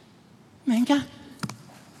 Man,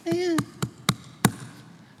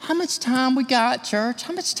 how much time we got, church?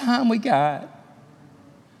 How much time we got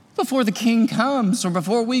before the King comes or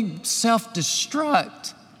before we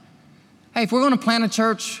self-destruct? Hey, if we're going to plant a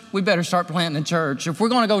church, we better start planting a church. If we're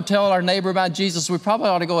going to go tell our neighbor about Jesus, we probably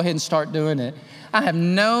ought to go ahead and start doing it. I have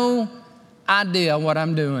no idea what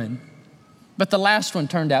I'm doing. But the last one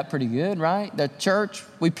turned out pretty good, right? The church,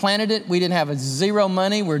 we planted it. We didn't have zero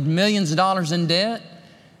money. We're millions of dollars in debt.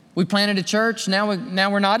 We planted a church. Now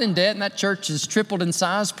we're not in debt, and that church has tripled in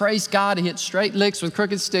size. Praise God, He hit straight licks with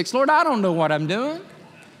crooked sticks. Lord, I don't know what I'm doing.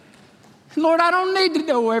 Lord, I don't need to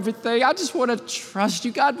know everything. I just want to trust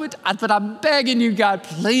you, God. But I'm begging you, God,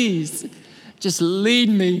 please just lead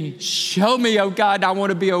me. Show me, oh God. I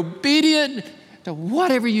want to be obedient to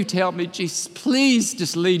whatever you tell me. Jesus, please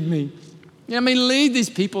just lead me. Lead these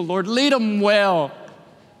people, Lord. Lead them well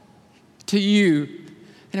to you.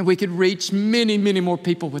 And we could reach many, many more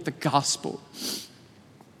people with the gospel.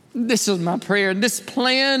 This is my prayer. This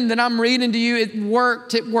plan that I'm reading to you, it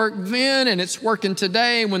worked then, and it's working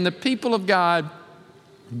today. When the people of God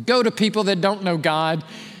go to people that don't know God,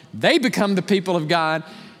 they become the people of God,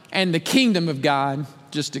 and the kingdom of God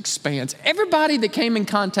just expands. Everybody that came in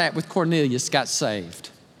contact with Cornelius got saved.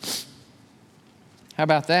 How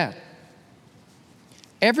about that?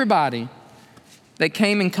 Everybody that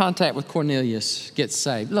came in contact with Cornelius gets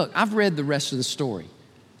saved. Look, I've read the rest of the story.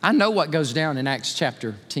 I know what goes down in Acts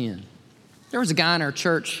chapter 10. There was a guy in our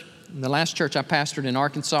church, the last church I pastored in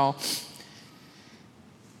Arkansas,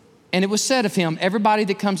 and it was said of him, everybody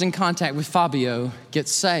that comes in contact with Fabio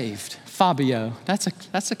gets saved. Fabio, that's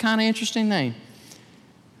a kind of interesting name.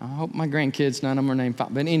 I hope my grandkids, none of them are named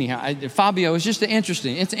Fabio. But anyhow, Fabio is just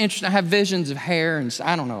interesting. It's interesting. I have visions of hair, and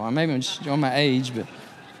I don't know, maybe I'm just on my age, but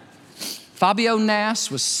Fabio Nass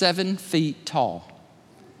was 7 feet tall.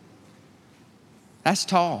 That's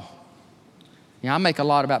tall. I make a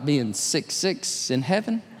lot about being 6'6" in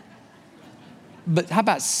heaven. But how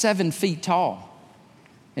about 7 feet tall?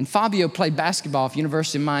 And Fabio played basketball at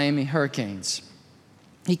University of Miami Hurricanes.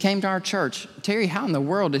 He came to our church. Terry, how in the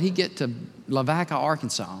world did he get to Lavaca,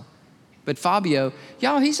 Arkansas? But Fabio,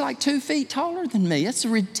 y'all, he's like 2 feet taller than me. It's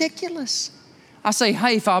ridiculous. I say,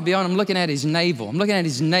 hey, Fabio, and I'm looking at his navel.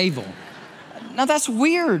 Now, that's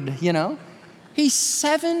weird, He's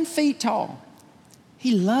 7 feet tall.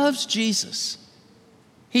 He loves Jesus.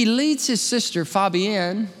 He leads his sister,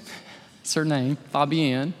 Fabienne, that's her name,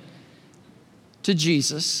 Fabienne, to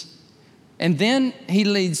Jesus. And then he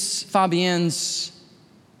leads Fabienne's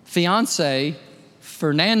fiance,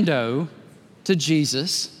 Fernando, to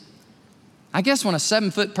Jesus. I guess when a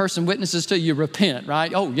 7-foot person witnesses to you, repent,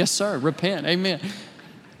 right? Oh, yes, sir, repent, amen.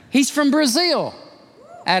 He's from Brazil,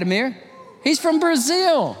 Adamir. He's from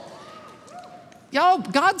Brazil. Y'all,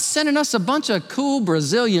 God's sending us a bunch of cool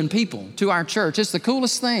Brazilian people to our church. It's the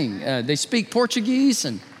coolest thing. They speak Portuguese,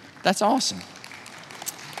 and that's awesome.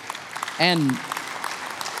 And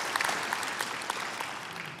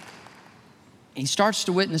he starts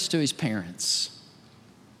to witness to his parents,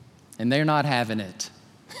 and they're not having it.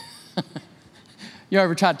 You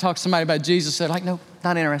ever try to talk to somebody about Jesus? They're like, no,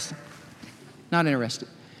 not interested. Not interested.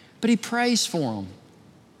 But he prays for them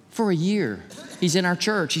for a year. He's in our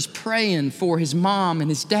church. He's praying for his mom and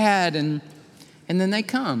his dad, and then they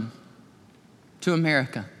come to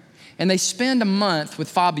America. And they spend a month with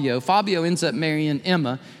Fabio. Fabio ends up marrying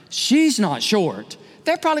Emma. She's not short.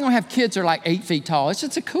 They're probably gonna have kids that are like 8 feet tall.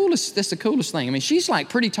 That's the coolest thing. I mean, she's like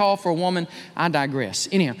pretty tall for a woman. I digress.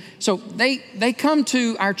 Anyhow, so they come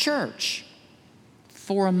to our church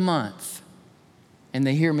for a month, and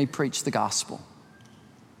they hear me preach the gospel.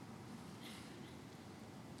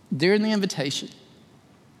 During the invitation,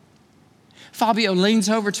 Fabio leans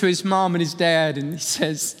over to his mom and his dad, and he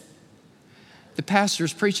says, the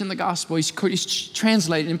pastor's preaching the gospel. He's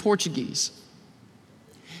translated in Portuguese.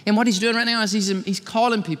 And what he's doing right now is he's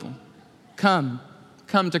calling people, come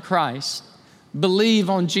to Christ, believe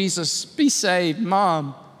on Jesus, be saved.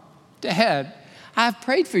 Mom, Dad, I've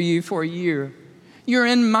prayed for you for a year. You're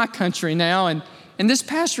in my country now, and this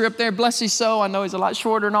pastor up there, bless his soul, I know he's a lot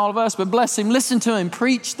shorter than all of us, but bless him, listen to him,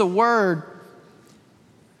 preach the word.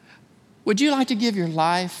 Would you like to give your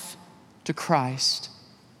life to Christ?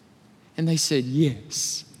 And they said,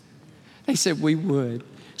 yes. They said, we would.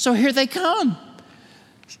 So here they come.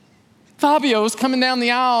 Fabio's coming down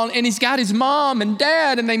the aisle, and he's got his mom and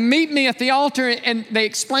dad, and they meet me at the altar, and they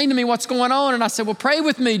explain to me what's going on. And I said, well, pray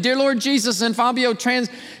with me, dear Lord Jesus. And Fabio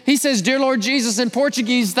he says, dear Lord Jesus in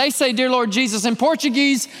Portuguese. They say, dear Lord Jesus in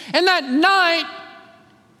Portuguese. And that night,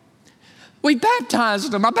 we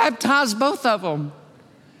baptized them. I baptized both of them.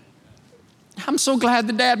 I'm so glad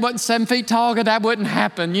the dad wasn't 7 feet tall, because that wouldn't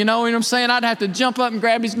happen. You know what I'm saying? I'd have to jump up and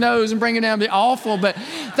grab his nose and bring it down. It'd be awful. But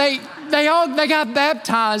they got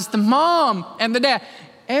baptized, the mom and the dad.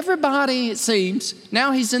 Everybody, it seems,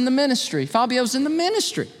 now he's in the ministry. Fabio's in the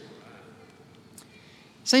ministry.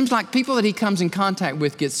 Seems like people that he comes in contact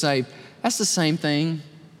with get saved. That's the same thing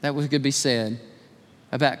that could be said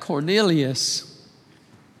about Cornelius.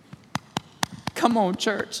 Come on,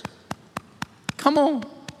 church. Come on.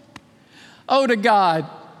 Oh, to God,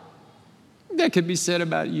 that could be said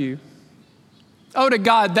about you. Oh, to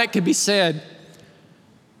God, that could be said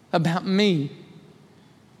about me.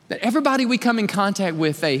 That everybody we come in contact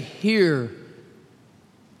with, they hear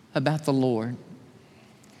about the Lord.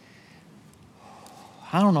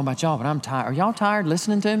 I don't know about y'all, but I'm tired. Are y'all tired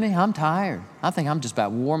listening to me? I'm tired. I think I'm just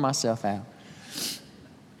about wore myself out.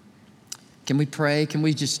 Can we pray? Can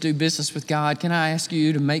we just do business with God? Can I ask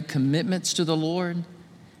you to make commitments to the Lord?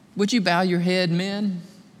 Would you bow your head, men?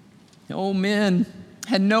 Oh, men,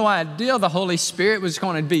 had no idea the Holy Spirit was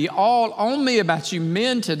going to be all on me about you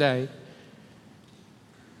men today.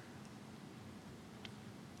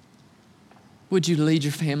 Would you lead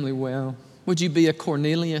your family well? Would you be a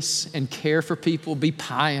Cornelius and care for people? Be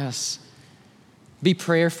pious. Be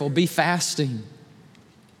prayerful. Be fasting.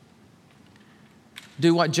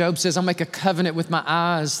 Do what Job says, I'll make a covenant with my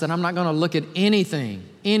eyes that I'm not going to look at anything,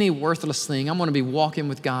 any worthless thing. I'm going to be walking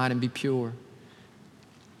with God and be pure.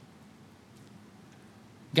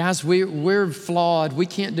 Guys, we're flawed. We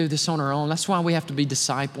can't do this on our own. That's why we have to be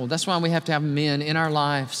discipled. That's why we have to have men in our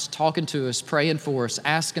lives talking to us, praying for us,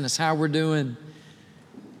 asking us how we're doing.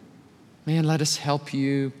 Man, let us help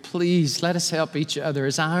you. Please, let us help each other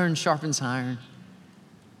as iron sharpens iron.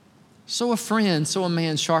 So a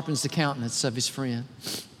man sharpens the countenance of his friend.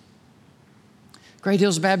 Great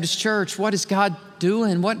Hills Baptist Church, what is God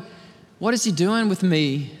doing? What is he doing with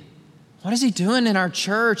me? What is he doing in our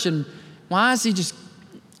church? And why is he just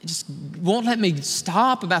won't let me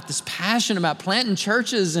stop about this passion about planting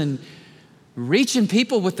churches and reaching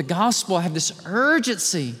people with the gospel? I have this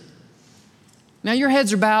urgency. Now your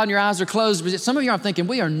heads are bowed and your eyes are closed, but some of you are thinking,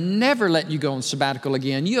 we are never letting you go on sabbatical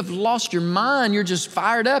again. You have lost your mind. You're just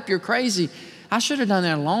fired up. You're crazy. I should have done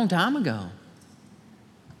that a long time ago.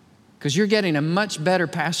 Because you're getting a much better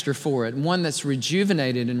pastor for it, one that's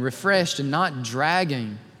rejuvenated and refreshed and not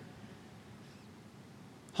dragging.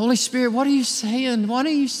 Holy Spirit, what are you saying? What are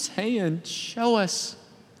you saying? Show us.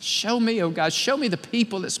 Show me, oh God. Show me the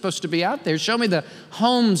people that's supposed to be out there. Show me the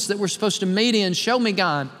homes that we're supposed to meet in. Show me,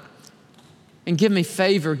 God. And give me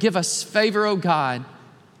favor. Give us favor, oh God,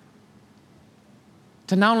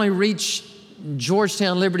 to not only reach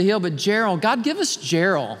Georgetown, Liberty Hill, but Gerald. God, give us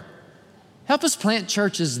Gerald. Help us plant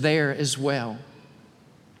churches there as well.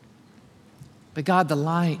 But God, the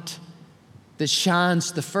light that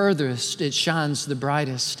shines the furthest, it shines the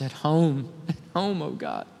brightest at home, oh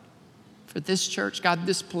God. For this church, God,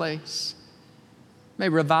 this place. May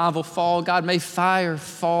revival fall. God, may fire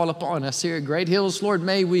fall upon us here at Great Hills. Lord,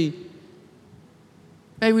 may we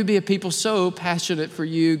be a people so passionate for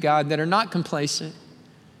you, God, that are not complacent,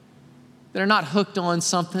 that are not hooked on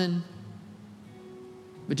something,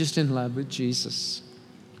 but just in love with Jesus.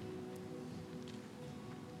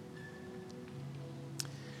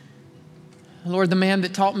 Lord, the man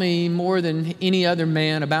that taught me more than any other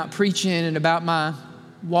man about preaching and about my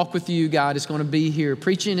walk with you, God, is going to be here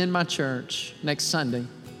preaching in my church next Sunday.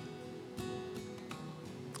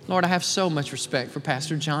 Lord, I have so much respect for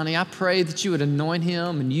Pastor Johnny. I pray that you would anoint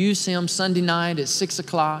him and use him Sunday night at 6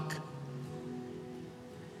 o'clock.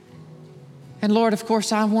 And Lord, of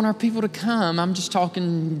course, I want our people to come. I'm just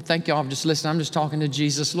talking, thank y'all for just listening. I'm just talking to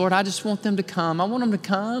Jesus. Lord, I just want them to come. I want them to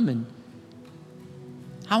come, and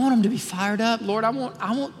I want them to be fired up. Lord, I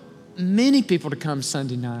want many people to come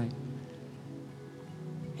Sunday night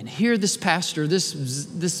and hear this pastor,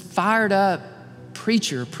 this fired up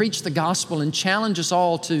preacher preach the gospel and challenge us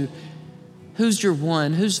all to who's your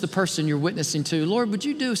one, who's the person you're witnessing to. Lord, would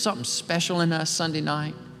you do something special in us Sunday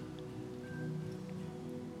night?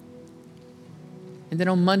 And then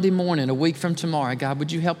on Monday morning, a week from tomorrow, God,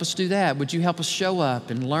 would you help us do that? Would you help us show up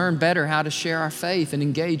and learn better how to share our faith and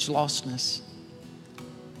engage lostness?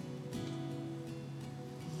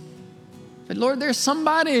 But Lord, there's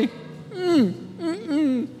somebody,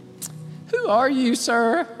 who are you,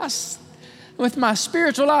 sir? With my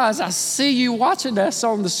spiritual eyes, I see you watching us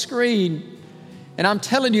on the screen. And I'm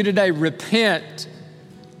telling you today, repent,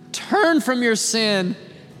 turn from your sin,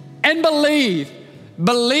 and believe.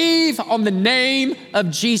 Believe on the name of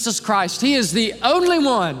Jesus Christ. He is the only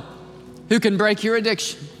one who can break your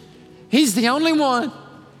addiction. He's the only one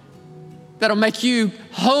that'll make you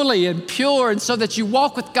holy and pure, and so that you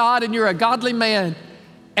walk with God and you're a godly man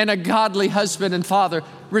and a godly husband and father.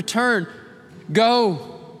 Return,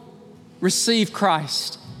 go, receive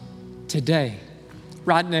Christ today,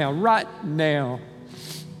 right now, right now.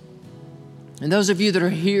 And those of you that are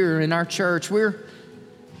here in our church, we're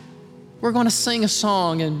going to sing a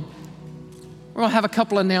song, and we're going to have a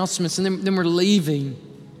couple announcements, and then we're leaving.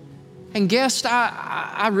 And guests,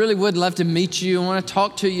 I really would love to meet you. I want to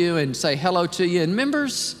talk to you and say hello to you. And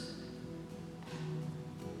members,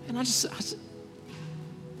 and I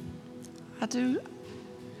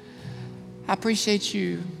appreciate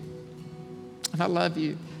you, and I love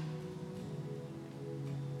you.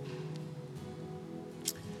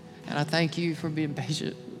 And I thank you for being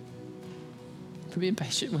patient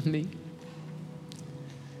with me.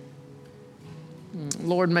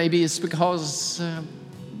 Lord, maybe it's because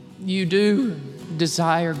you do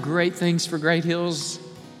desire great things for Great Hills.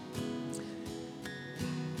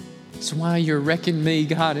 That's why you're wrecking me,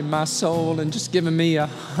 God, in my soul, and just giving me a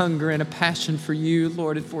hunger and a passion for you,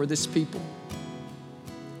 Lord, and for this people.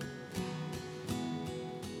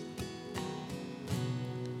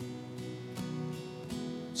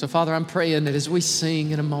 So, Father, I'm praying that as we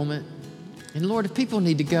sing in a moment, and Lord, if people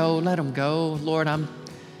need to go, let them go. Lord, I'm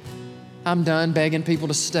done begging people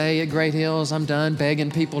to stay at Great Hills. I'm done begging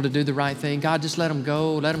people to do the right thing. God, just let them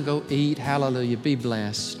go. Let them go eat. Hallelujah. Be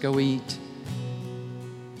blessed. Go eat.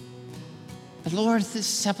 But Lord,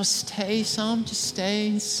 just help us stay some. Just stay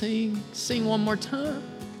and sing. Sing one more time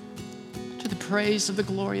to the praise of the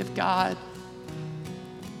glory of God.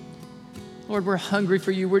 Lord, we're hungry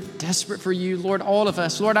for you. We're desperate for you. Lord, all of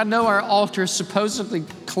us. Lord, I know our altar is supposedly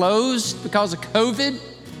closed because of COVID.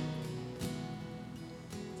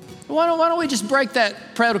 Why don't we just break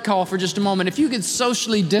that protocol for just a moment? If you could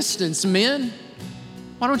socially distance men,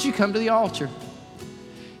 why don't you come to the altar?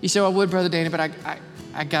 You say, well, I would, Brother Danny, but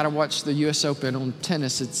I got to watch the U.S. Open on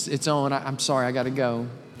tennis. It's on. I'm sorry, I got to go.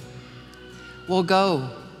 Well, go.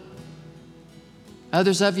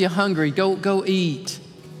 Others of you hungry, go eat.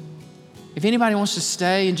 If anybody wants to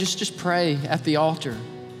stay and just pray at the altar.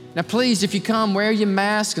 Now, please, if you come, wear your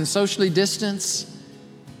mask and socially distance.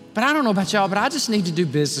 But I don't know about y'all, but I just need to do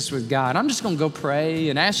business with God. I'm just going to go pray.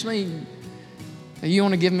 And Ashley, you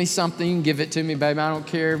want to give me something, give it to me, baby. I don't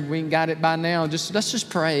care if we ain't got it by now. Let's just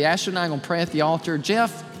pray. Ashley and I are going to pray at the altar.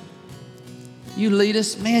 Jeff, you lead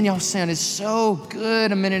us. Man, y'all sounded so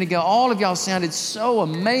good a minute ago. All of y'all sounded so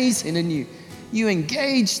amazing. And you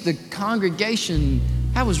engaged the congregation.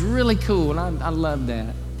 That was really cool. I love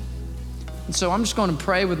that. And so I'm just going to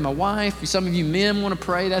pray with my wife. Some of you men want to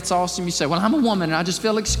pray. That's awesome. You say, well, I'm a woman and I just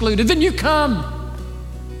feel excluded. Then you come.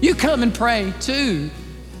 You come and pray too.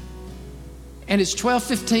 And it's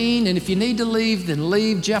 12:15, and if you need to leave, then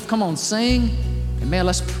leave. Jeff, come on, sing. And man,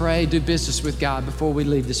 let's pray, do business with God before we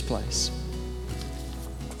leave this place.